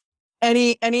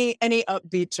any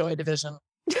upbeat Joy Division.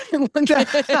 not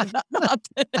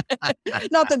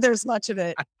that there's much of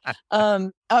it.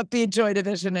 Upbeat Joy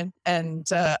Division and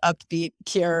upbeat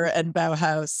Cure and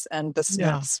Bauhaus and the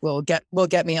Smiths will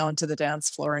get me onto the dance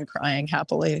floor and crying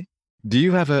happily. Do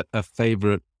you have a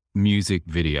favorite music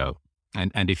video?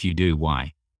 And if you do,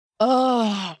 why?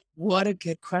 Oh, what a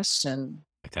good question.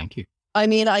 Thank you. I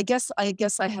mean, I guess I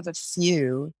have a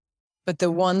few. But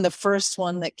the first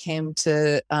one that came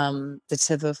to the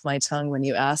tip of my tongue when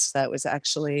you asked that was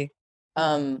actually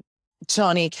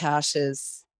Johnny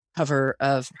Cash's cover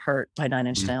of "Hurt" by 9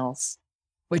 Inch Nails,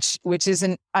 which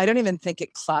isn't. I don't even think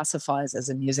it classifies as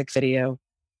a music video.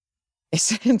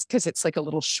 It's because it's like a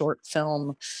little short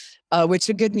film, which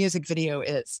a good music video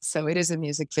is. So it is a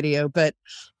music video, but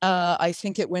I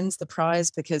think it wins the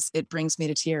prize because it brings me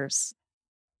to tears,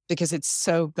 because it's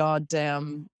so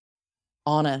goddamn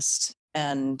honest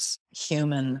and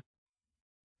human.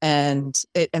 And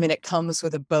it comes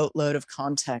with a boatload of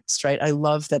context, right? I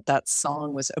love that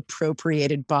song was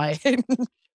appropriated by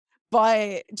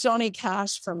by Johnny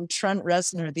Cash from Trent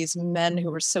Reznor, these men who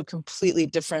were so completely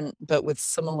different but with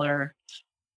similar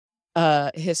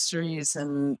histories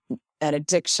and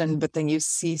addiction, but then you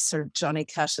see sort of Johnny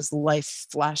Cash's life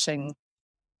flashing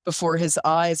before his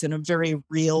eyes in a very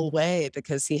real way,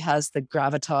 because he has the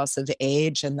gravitas of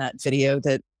age in that video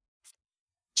that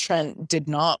Trent did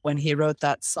not when he wrote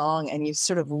that song. And you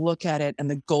sort of look at it and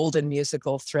the golden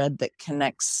musical thread that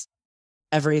connects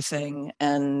everything,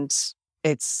 and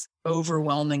it's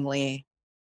overwhelmingly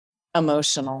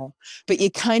emotional, but you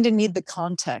kind of need the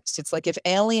context. It's like if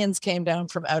aliens came down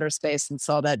from outer space and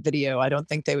saw that video, I don't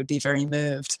think they would be very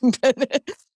moved.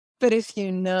 But if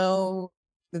you know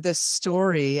the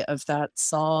story of that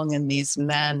song and these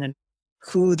men and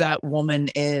who that woman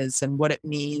is and what it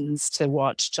means to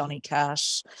watch Johnny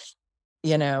Cash,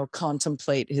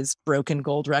 contemplate his broken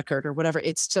gold record or whatever,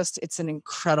 it's an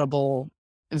incredible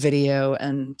video.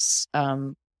 And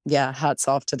yeah, hats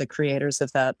off to the creators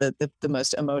of that, the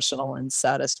most emotional and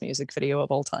saddest music video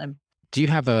of all time. Do you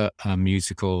have a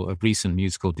recent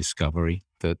musical discovery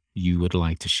that you would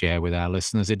like to share with our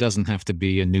listeners? It doesn't have to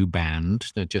be a new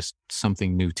band, just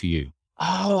something new to you.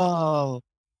 Oh,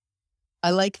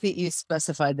 I like that you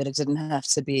specified that it didn't have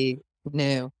to be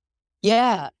new.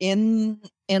 Yeah, in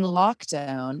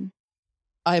lockdown,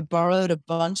 I borrowed a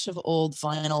bunch of old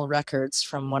vinyl records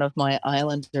from one of my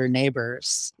Islander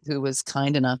neighbors who was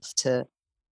kind enough to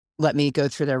let me go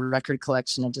through their record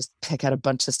collection and just pick out a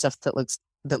bunch of stuff that looks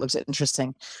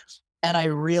interesting. And I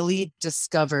really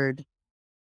discovered,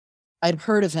 I'd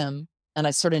heard of him and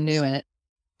I sort of knew it,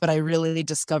 but I really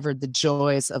discovered the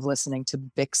joys of listening to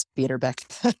Bix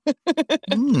Beiderbecke.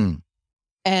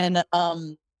 And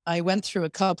I went through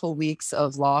a couple weeks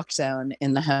of lockdown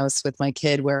in the house with my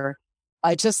kid where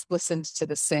I just listened to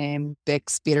the same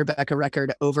Bix Beiderbecke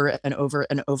record over and over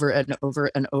and over and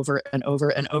over and over and over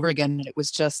and over again. And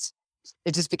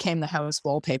it just became the house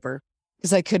wallpaper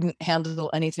because I couldn't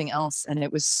handle anything else. And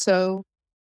it was so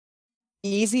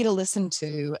easy to listen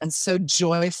to and so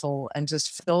joyful and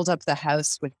just filled up the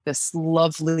house with this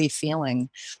lovely feeling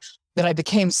that I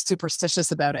became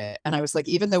superstitious about it. And I was like,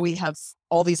 even though we have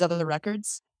all these other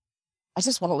records, I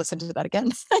just want to listen to that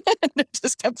again. And it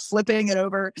just kept flipping it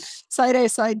over side A,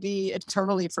 side B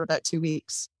eternally for about 2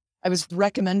 weeks. I was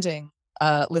recommending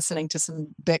listening to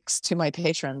some Bix to my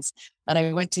patrons. And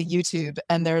I went to YouTube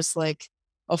and there's like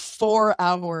a 4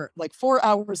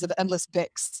 hours of endless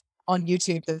Bix on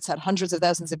YouTube that's had hundreds of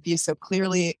thousands of views. So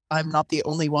clearly I'm not the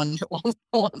only one who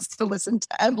wants to listen to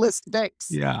endless Bix.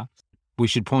 Yeah. We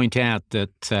should point out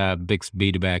that Bix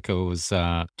Beiderbecke was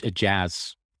a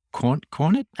jazz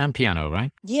cornet and piano,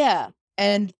 right? Yeah.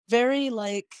 And very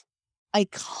like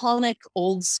iconic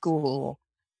old school.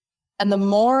 And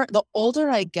the older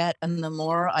I get and the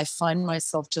more I find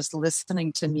myself just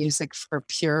listening to music for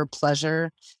pure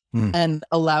pleasure and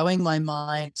allowing my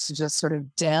mind to just sort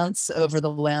of dance over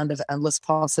the land of endless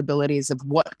possibilities of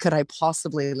what could I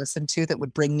possibly listen to that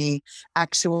would bring me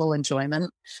actual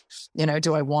enjoyment.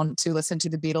 Do I want to listen to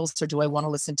the Beatles or do I want to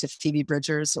listen to Phoebe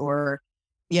Bridgers or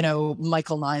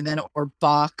Michael Nyman or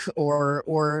Bach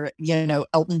or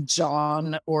Elton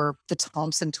John or the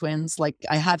Thompson Twins? Like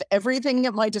I have everything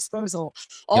at my disposal.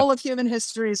 All of human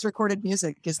history's recorded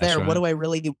music is there. Right. What do I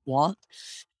really want?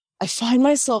 I find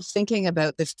myself thinking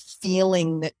about the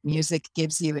feeling that music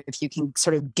gives you if you can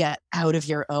sort of get out of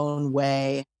your own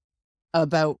way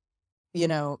about,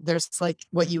 there's like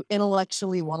what you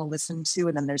intellectually want to listen to,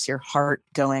 and then there's your heart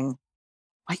going,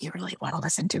 what you really want to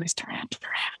listen to is Duran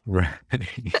Duran. Right.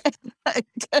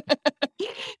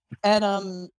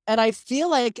 And I feel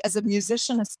like as a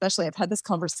musician, especially, I've had this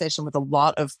conversation with a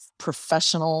lot of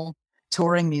professional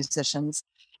touring musicians.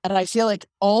 And I feel like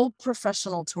all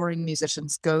professional touring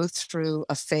musicians go through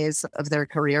a phase of their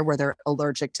career where they're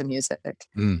allergic to music.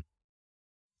 And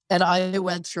I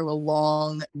went through a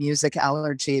long music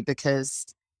allergy because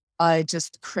I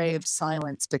just craved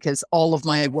silence because all of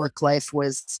my work life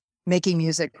was making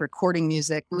music, recording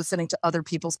music, listening to other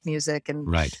people's music. And,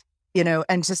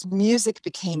 and just music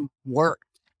became work.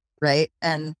 Right.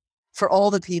 And for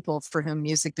all the people for whom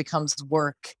music becomes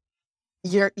work,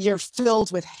 you're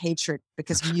filled with hatred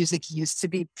because music used to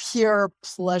be pure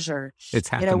pleasure. It's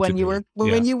happened when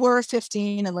you were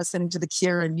 15 and listening to The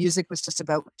Cure and music was just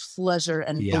about pleasure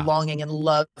and belonging and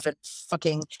love and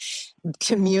fucking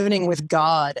communing with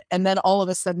God. And then all of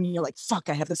a sudden you're like, fuck,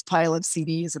 I have this pile of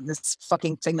CDs and this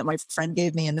fucking thing that my friend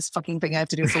gave me and this fucking thing I have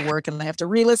to do for work and I have to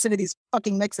re-listen to these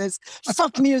fucking mixes.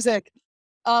 Fuck music.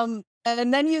 And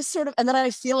then and then I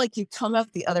feel like you come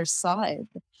out the other side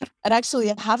And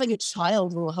actually, having a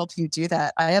child will help you do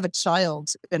that. I have a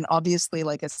child, and obviously,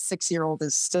 like a 6-year-old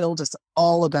is still just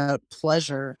all about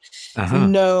pleasure. Uh-huh.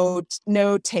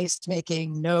 No taste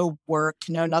making, no work,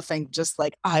 no nothing. Just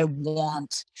like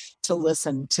to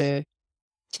listen to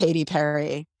Katy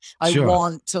Perry. Sure.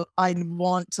 I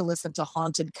want to listen to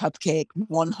Haunted Cupcake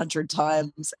 100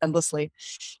 times endlessly.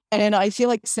 And I feel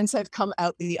like since I've come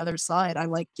out the other side,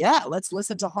 I'm like, yeah, let's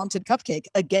listen to Haunted Cupcake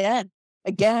again,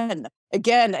 again.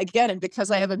 And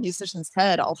because I have a musician's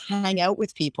head, I'll hang out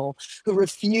with people who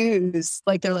refuse,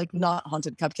 like they're like, not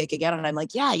Haunted Cupcake again. And I'm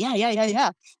like,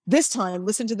 yeah. This time,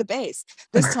 listen to the bass.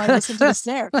 This time, listen to the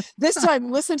snare. This time,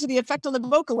 listen to the effect on the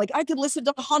vocal. Like I could listen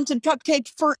to Haunted Cupcake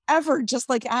forever, just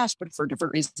like Ash, but for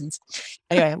different reasons.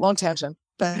 Anyway, long tangent,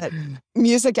 but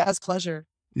music as pleasure.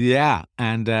 Yeah,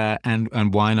 and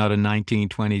why not a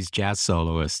 1920s jazz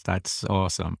soloist? That's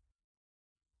awesome.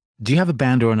 Do you have a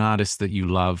band or an artist that you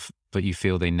love, but you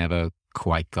feel they never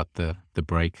quite got the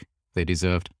break they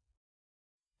deserved?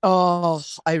 Oh,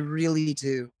 I really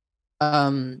do.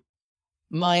 Um,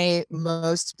 my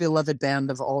most beloved band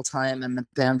of all time and the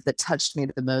band that touched me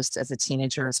the most as a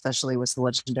teenager, especially, was the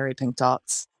legendary Pink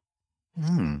Dots.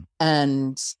 Hmm.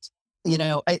 And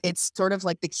it's sort of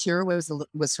like The Cure was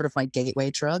sort of my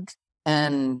gateway drug.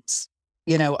 And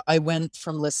I went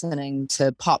from listening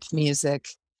to pop music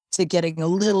to getting a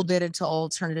little bit into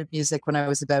alternative music when I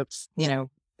was about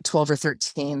 12 or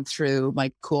 13, through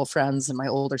my cool friends and my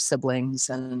older siblings,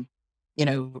 and you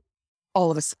know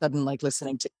all of a sudden, like,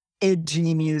 listening to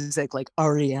edgy music like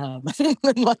REM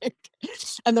and like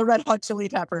and the Red Hot Chili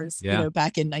Peppers, Yeah.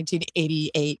 back in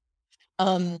 1988.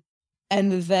 Um,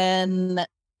 and then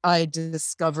I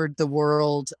discovered the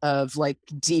world of like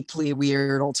deeply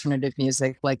weird alternative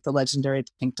music, like the legendary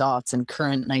Pink Dots and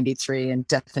Current 93 and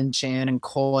Death in June and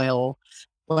Coil,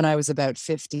 when I was about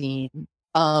 15.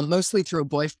 Mostly through a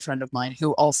boyfriend of mine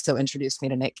who also introduced me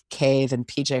to Nick Cave and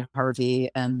PJ Harvey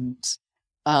and,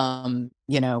 um,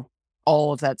 you know,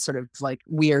 all of that sort of like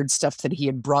weird stuff that he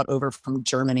had brought over from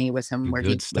Germany with him, The where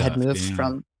good he had stuff. moved Yeah.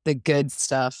 from the good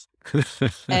stuff.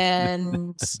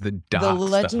 And The the dark stuff.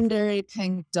 legendary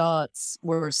Pink Dots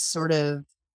were sort of,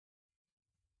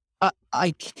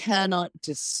 I cannot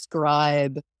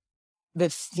describe the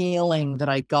feeling that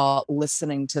I got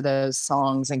listening to those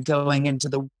songs and going into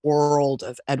the world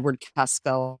of Edward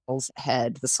Caspell's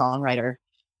head, the songwriter.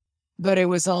 But it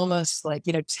was almost like,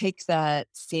 take that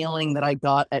feeling that I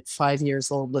got at 5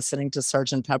 years old listening to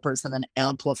Sergeant Pepper's and then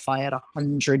amplify it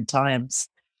 100 times.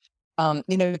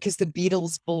 Because the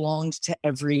Beatles belonged to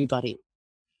everybody.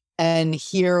 And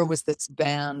here was this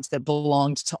band that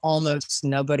belonged to almost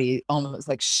nobody, almost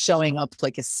like showing up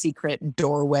like a secret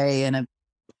doorway in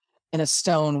a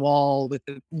stone wall with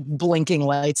the blinking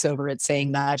lights over it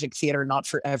saying Magic Theater not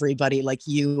for everybody, like,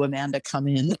 you, Amanda, come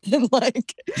in. And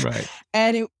like, Right.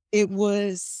 and it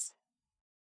was,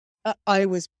 I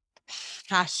was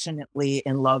passionately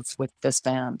in love with this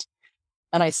band,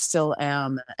 and I still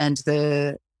am. And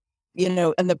the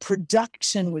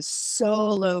production was so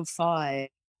lo-fi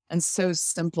and so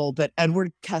simple, but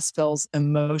Edward Caspell's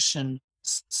emotion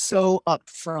so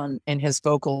upfront in his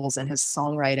vocals and his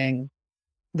songwriting,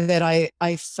 that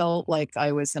I felt like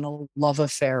I was in a love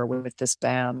affair with this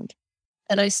band.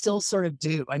 And I still sort of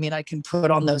do. I mean, I can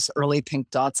put on those early Pink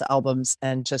Dots albums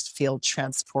and just feel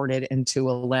transported into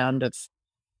a land of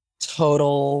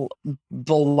total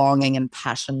belonging and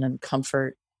passion and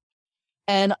comfort.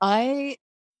 And I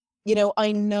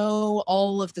know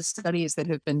all of the studies that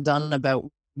have been done about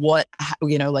what,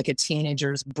 like a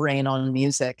teenager's brain on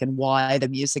music, and why the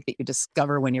music that you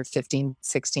discover when you're 15,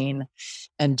 16,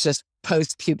 and just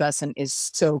post-pubescent is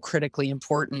so critically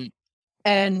important.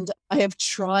 And I have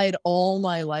tried all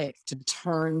my life to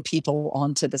turn people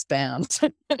onto this band.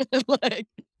 Like,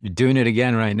 You're doing it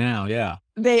again right now. Yeah.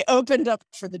 they opened up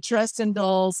for the Dresden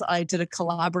Dolls. I did a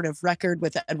collaborative record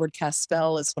with Edward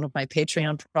Caspell as one of my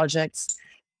Patreon projects.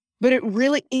 But it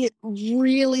really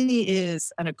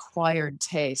is an acquired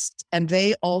taste. And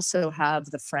they also have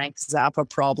the Frank Zappa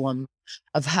problem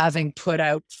of having put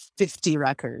out 50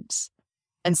 records.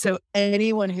 And so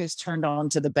anyone who's turned on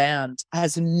to the band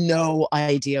has no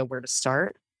idea where to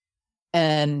start.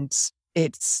 And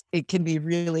it can be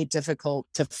really difficult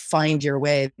to find your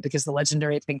way, because the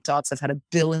legendary Pink Dots have had a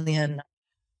billion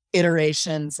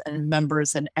iterations and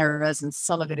members and eras, and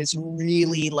some of it is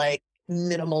really like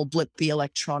minimal blippy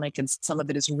electronic, and some of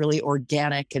it is really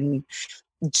organic and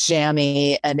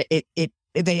jammy, and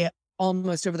they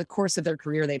almost, over the course of their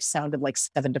career, they've sounded like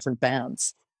 7 different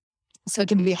bands. So it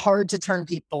can be hard to turn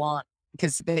people on,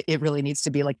 because it really needs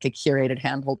to be like a curated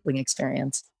hand-holding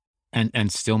experience. And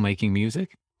still making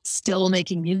music? Still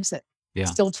making music. Yeah.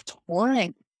 still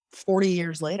touring 40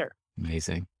 years later.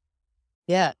 Amazing.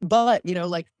 Yeah. But,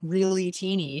 like really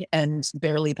teeny and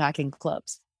barely packing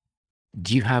clubs.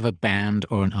 Do you have a band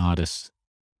or an artist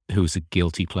who's a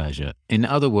guilty pleasure? In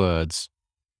other words,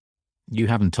 you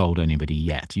haven't told anybody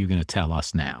yet. You're going to tell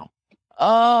us now.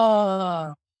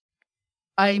 Oh,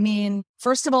 I mean,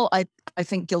 first of all, I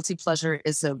think guilty pleasure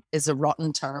is a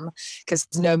rotten term because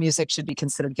no music should be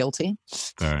considered guilty.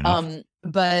 Fair enough.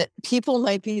 But people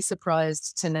might be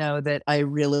surprised to know that I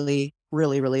really,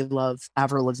 really, really love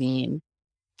Avril Lavigne.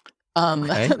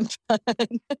 Okay.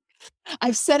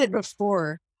 I've said it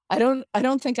before. I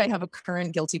don't think I have a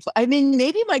current guilty pleasure. I mean,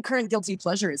 maybe my current guilty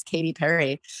pleasure is Katy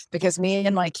Perry because me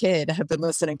and my kid have been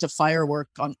listening to Firework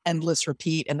on endless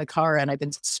repeat in the car, and I've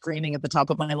been screaming at the top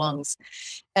of my lungs.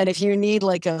 And if you need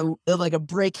like a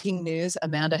breaking news,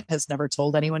 Amanda has never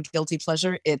told anyone guilty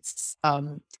pleasure. It's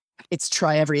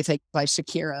Try Everything by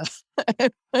Shakira.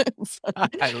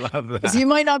 I love Because that. you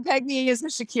might not peg me as a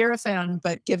Shakira fan,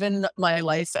 but given my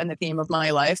life and the theme of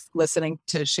my life, listening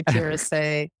to Shakira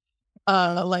say,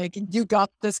 like, you got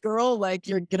this, girl, like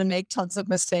you're gonna make tons of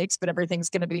mistakes, but everything's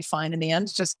gonna be fine in the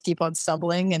end. Just keep on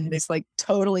stumbling, and these like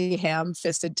totally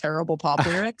ham-fisted, terrible pop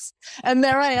lyrics. And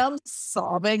there I am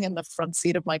sobbing in the front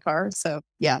seat of my car. So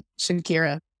yeah,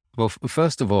 Shakira. Well,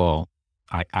 first of all,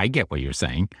 I get what you're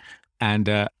saying. And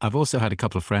I've also had a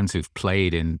couple of friends who've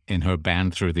played in her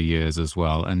band through the years as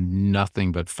well, and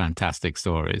nothing but fantastic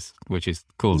stories, which is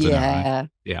cool to know, right? Yeah.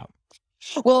 Yeah.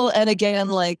 Well, and again,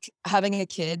 like having a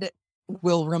kid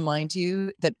will remind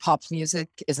you that pop music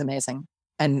is amazing,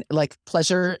 and like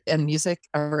pleasure and music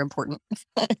are important.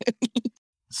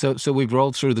 So we've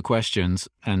rolled through the questions,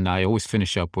 and I always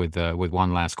finish up with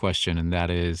one last question, and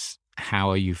that is, how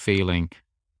are you feeling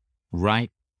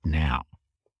right now?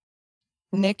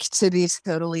 Nick, to be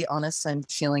totally honest, I'm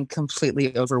feeling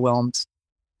completely overwhelmed.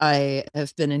 I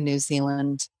have been in New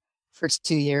Zealand for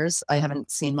 2 years. I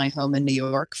haven't seen my home in New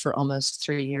York for almost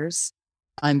 3 years.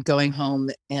 I'm going home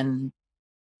in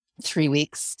 3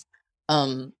 weeks.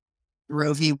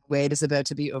 Roe v. Wade is about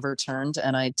to be overturned,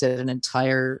 and I did an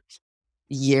entire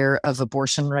year of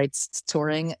abortion rights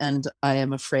touring, and I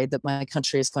am afraid that my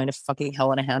country is going to fucking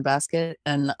hell in a handbasket,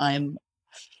 and I'm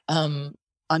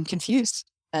confused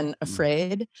and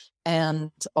afraid, and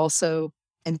also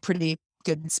in pretty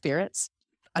good spirits.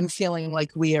 I'm feeling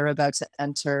like we are about to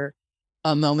enter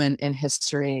a moment in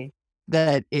history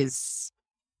that is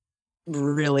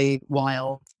really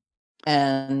wild.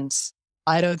 And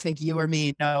I don't think you or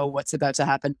me know what's about to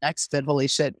happen next, but holy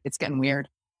shit, it's getting weird.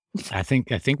 I think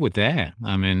we're there.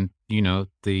 I mean,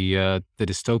 the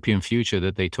dystopian future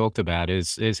that they talked about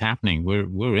is happening.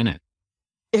 We're in it.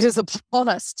 It is upon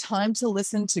us. Time to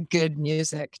listen to good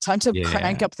music. Time to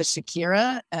crank Yeah. up the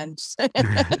Shakira and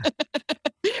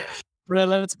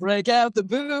let's break out the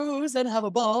booze and have a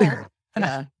ball.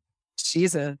 Yeah.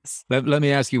 Jesus. Let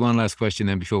me ask you one last question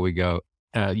then before we go.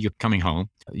 You're coming home.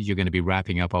 You're going to be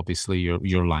wrapping up, obviously,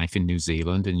 your life in New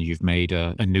Zealand, and you've made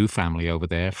a new family over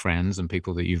there, friends and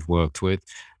people that you've worked with.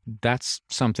 That's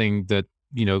something that,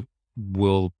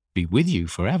 will be with you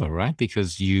forever, right?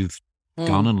 Because you've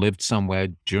gone and lived somewhere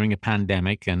during a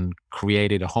pandemic and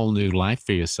created a whole new life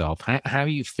for yourself. How are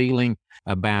you feeling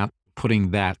about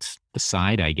putting that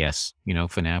aside, I guess,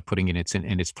 for now, putting it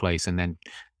in its place, and then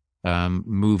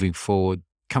moving forward,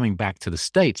 coming back to the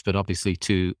States, but obviously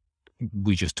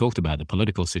we just talked about the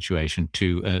political situation,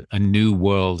 to a new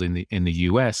world in the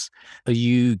US. Are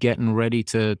you getting ready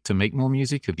to make more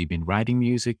music? Have you been writing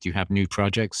music? Do you have new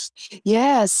projects?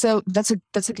 Yeah, so that's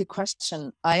a good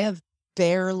question. I have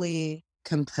barely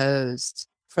composed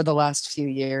for the last few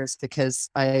years because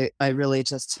I really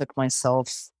just took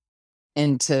myself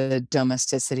into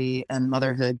domesticity and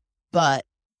motherhood. But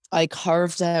I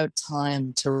carved out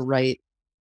time to write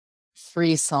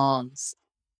 3 songs,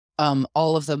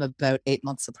 all of them about 8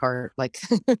 months apart, like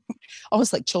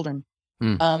almost like children.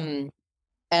 Mm.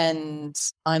 And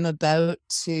I'm about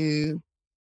to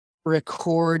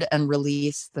record and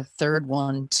release the third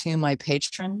one to my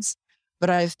patrons. But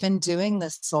I've been doing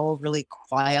this all really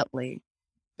quietly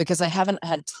because I haven't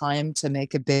had time to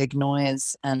make a big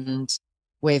noise and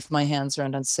wave my hands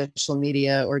around on social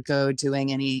media or go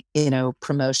doing any,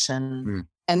 promotion. Mm.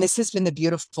 And this has been the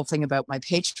beautiful thing about my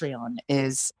Patreon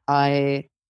is I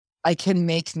can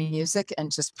make music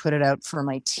and just put it out for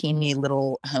my teeny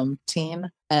little home team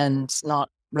and not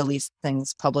release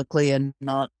things publicly and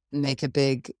not make a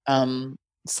big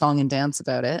song and dance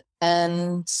about it.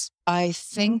 And I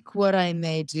think what I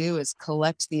may do is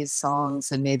collect these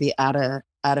songs and maybe add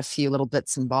a few little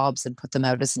bits and bobs and put them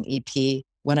out as an EP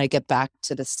when I get back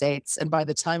to the States. And by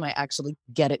the time I actually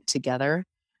get it together,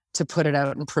 to put it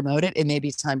out and promote it, it may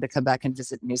be time to come back and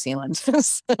visit New Zealand. So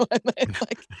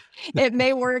it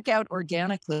may work out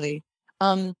organically.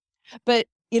 But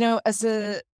as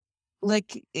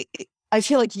I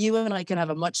feel like you and I can have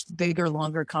a much bigger,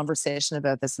 longer conversation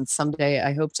about this. And someday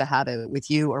I hope to have it with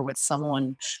you or with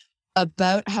someone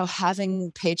about how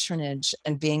having patronage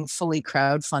and being fully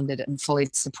crowdfunded and fully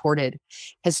supported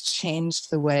has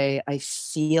changed the way I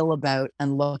feel about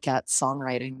and look at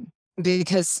songwriting.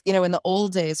 Because, in the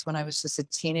old days when I was just a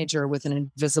teenager with an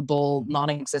invisible,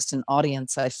 non-existent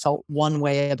audience, I felt one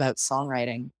way about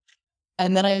songwriting.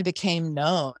 And then I became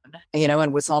known,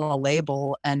 and was on a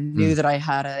label and knew that I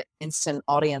had an instant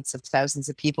audience of thousands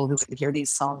of people who would hear these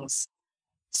songs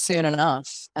soon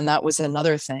enough. And that was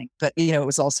another thing. But, it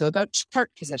was also about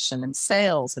chart position and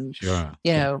sales and,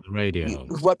 radio.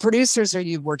 What producers are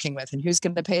you working with and who's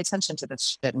going to pay attention to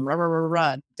this shit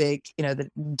and big, the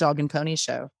dog and pony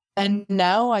show. And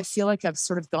now I feel like I've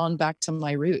sort of gone back to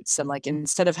my roots. And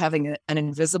instead of having an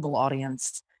invisible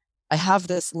audience, I have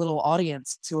this little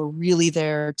audience who are really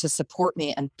there to support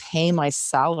me and pay my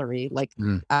salary,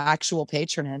 actual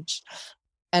patronage.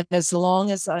 And as long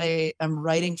as I am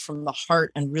writing from the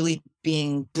heart and really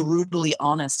being brutally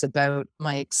honest about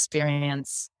my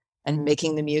experience and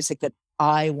making the music that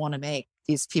I want to make,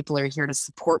 these people are here to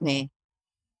support me.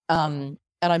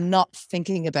 And I'm not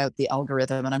thinking about the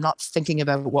algorithm, and I'm not thinking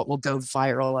about what will go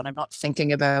viral, and I'm not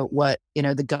thinking about what,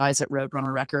 the guys at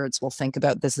Roadrunner Records will think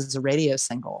about this as a radio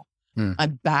single.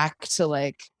 I'm back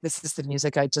to this is the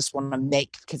music I just want to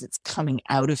make because it's coming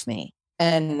out of me.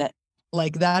 And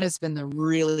that has been the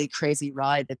really crazy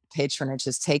ride that patronage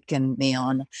has taken me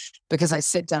on, because I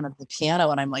sit down at the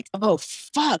piano and I'm like, oh,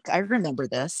 fuck, I remember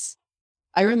this.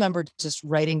 I remember just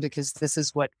writing because this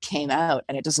is what came out,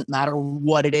 and it doesn't matter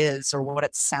what it is or what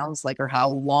it sounds like or how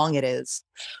long it is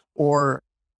or,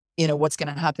 what's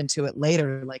going to happen to it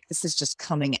later. This is just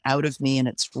coming out of me and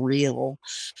it's real.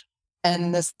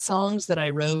 And the songs that I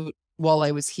wrote while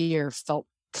I was here felt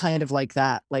kind of like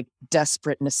that, like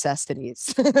desperate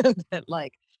necessities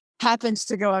that happened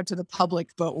to go out to the public,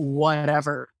 but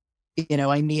whatever,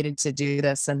 I needed to do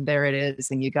this and there it is.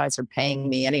 And you guys are paying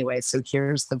me anyway. So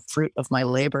here's the fruit of my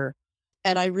labor.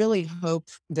 And I really hope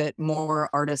that more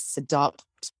artists adopt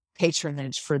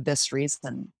patronage for this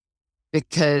reason,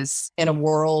 because in a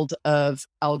world of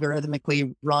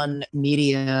algorithmically run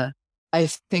media, I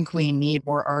think we need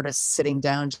more artists sitting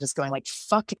down, just going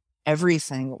fuck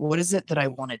everything. What is it that I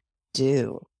want to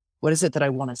do? What is it that I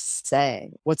want to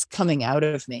say? What's coming out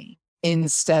of me?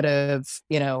 Instead of,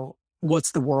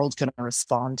 what's the world going to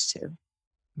respond to?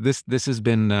 This has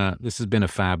been a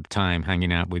fab time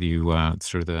hanging out with you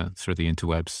through the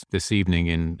interwebs this evening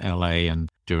in LA and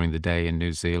during the day in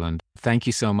New Zealand. Thank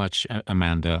you so much,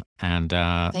 Amanda, and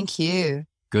thank you.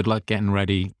 Good luck getting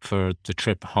ready for the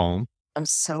trip home. I'm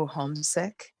so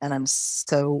homesick and I'm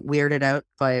so weirded out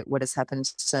by what has happened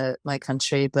to my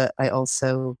country, but I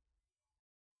also,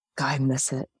 God, I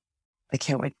miss it. I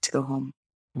can't wait to go home.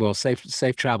 Well,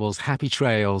 safe travels, happy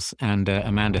trails, and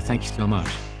Amanda, thank you so much.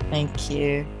 Thank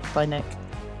you. Bye, Nick.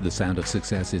 The Sound of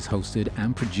Success is hosted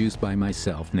and produced by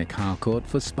myself, Nick Harcourt,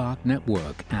 for Spark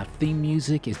Network. Our theme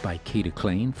music is by Keita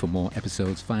Klein. For more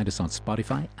episodes, find us on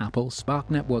Spotify, Apple,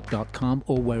 sparknetwork.com,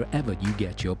 or wherever you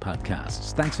get your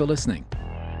podcasts. Thanks for listening.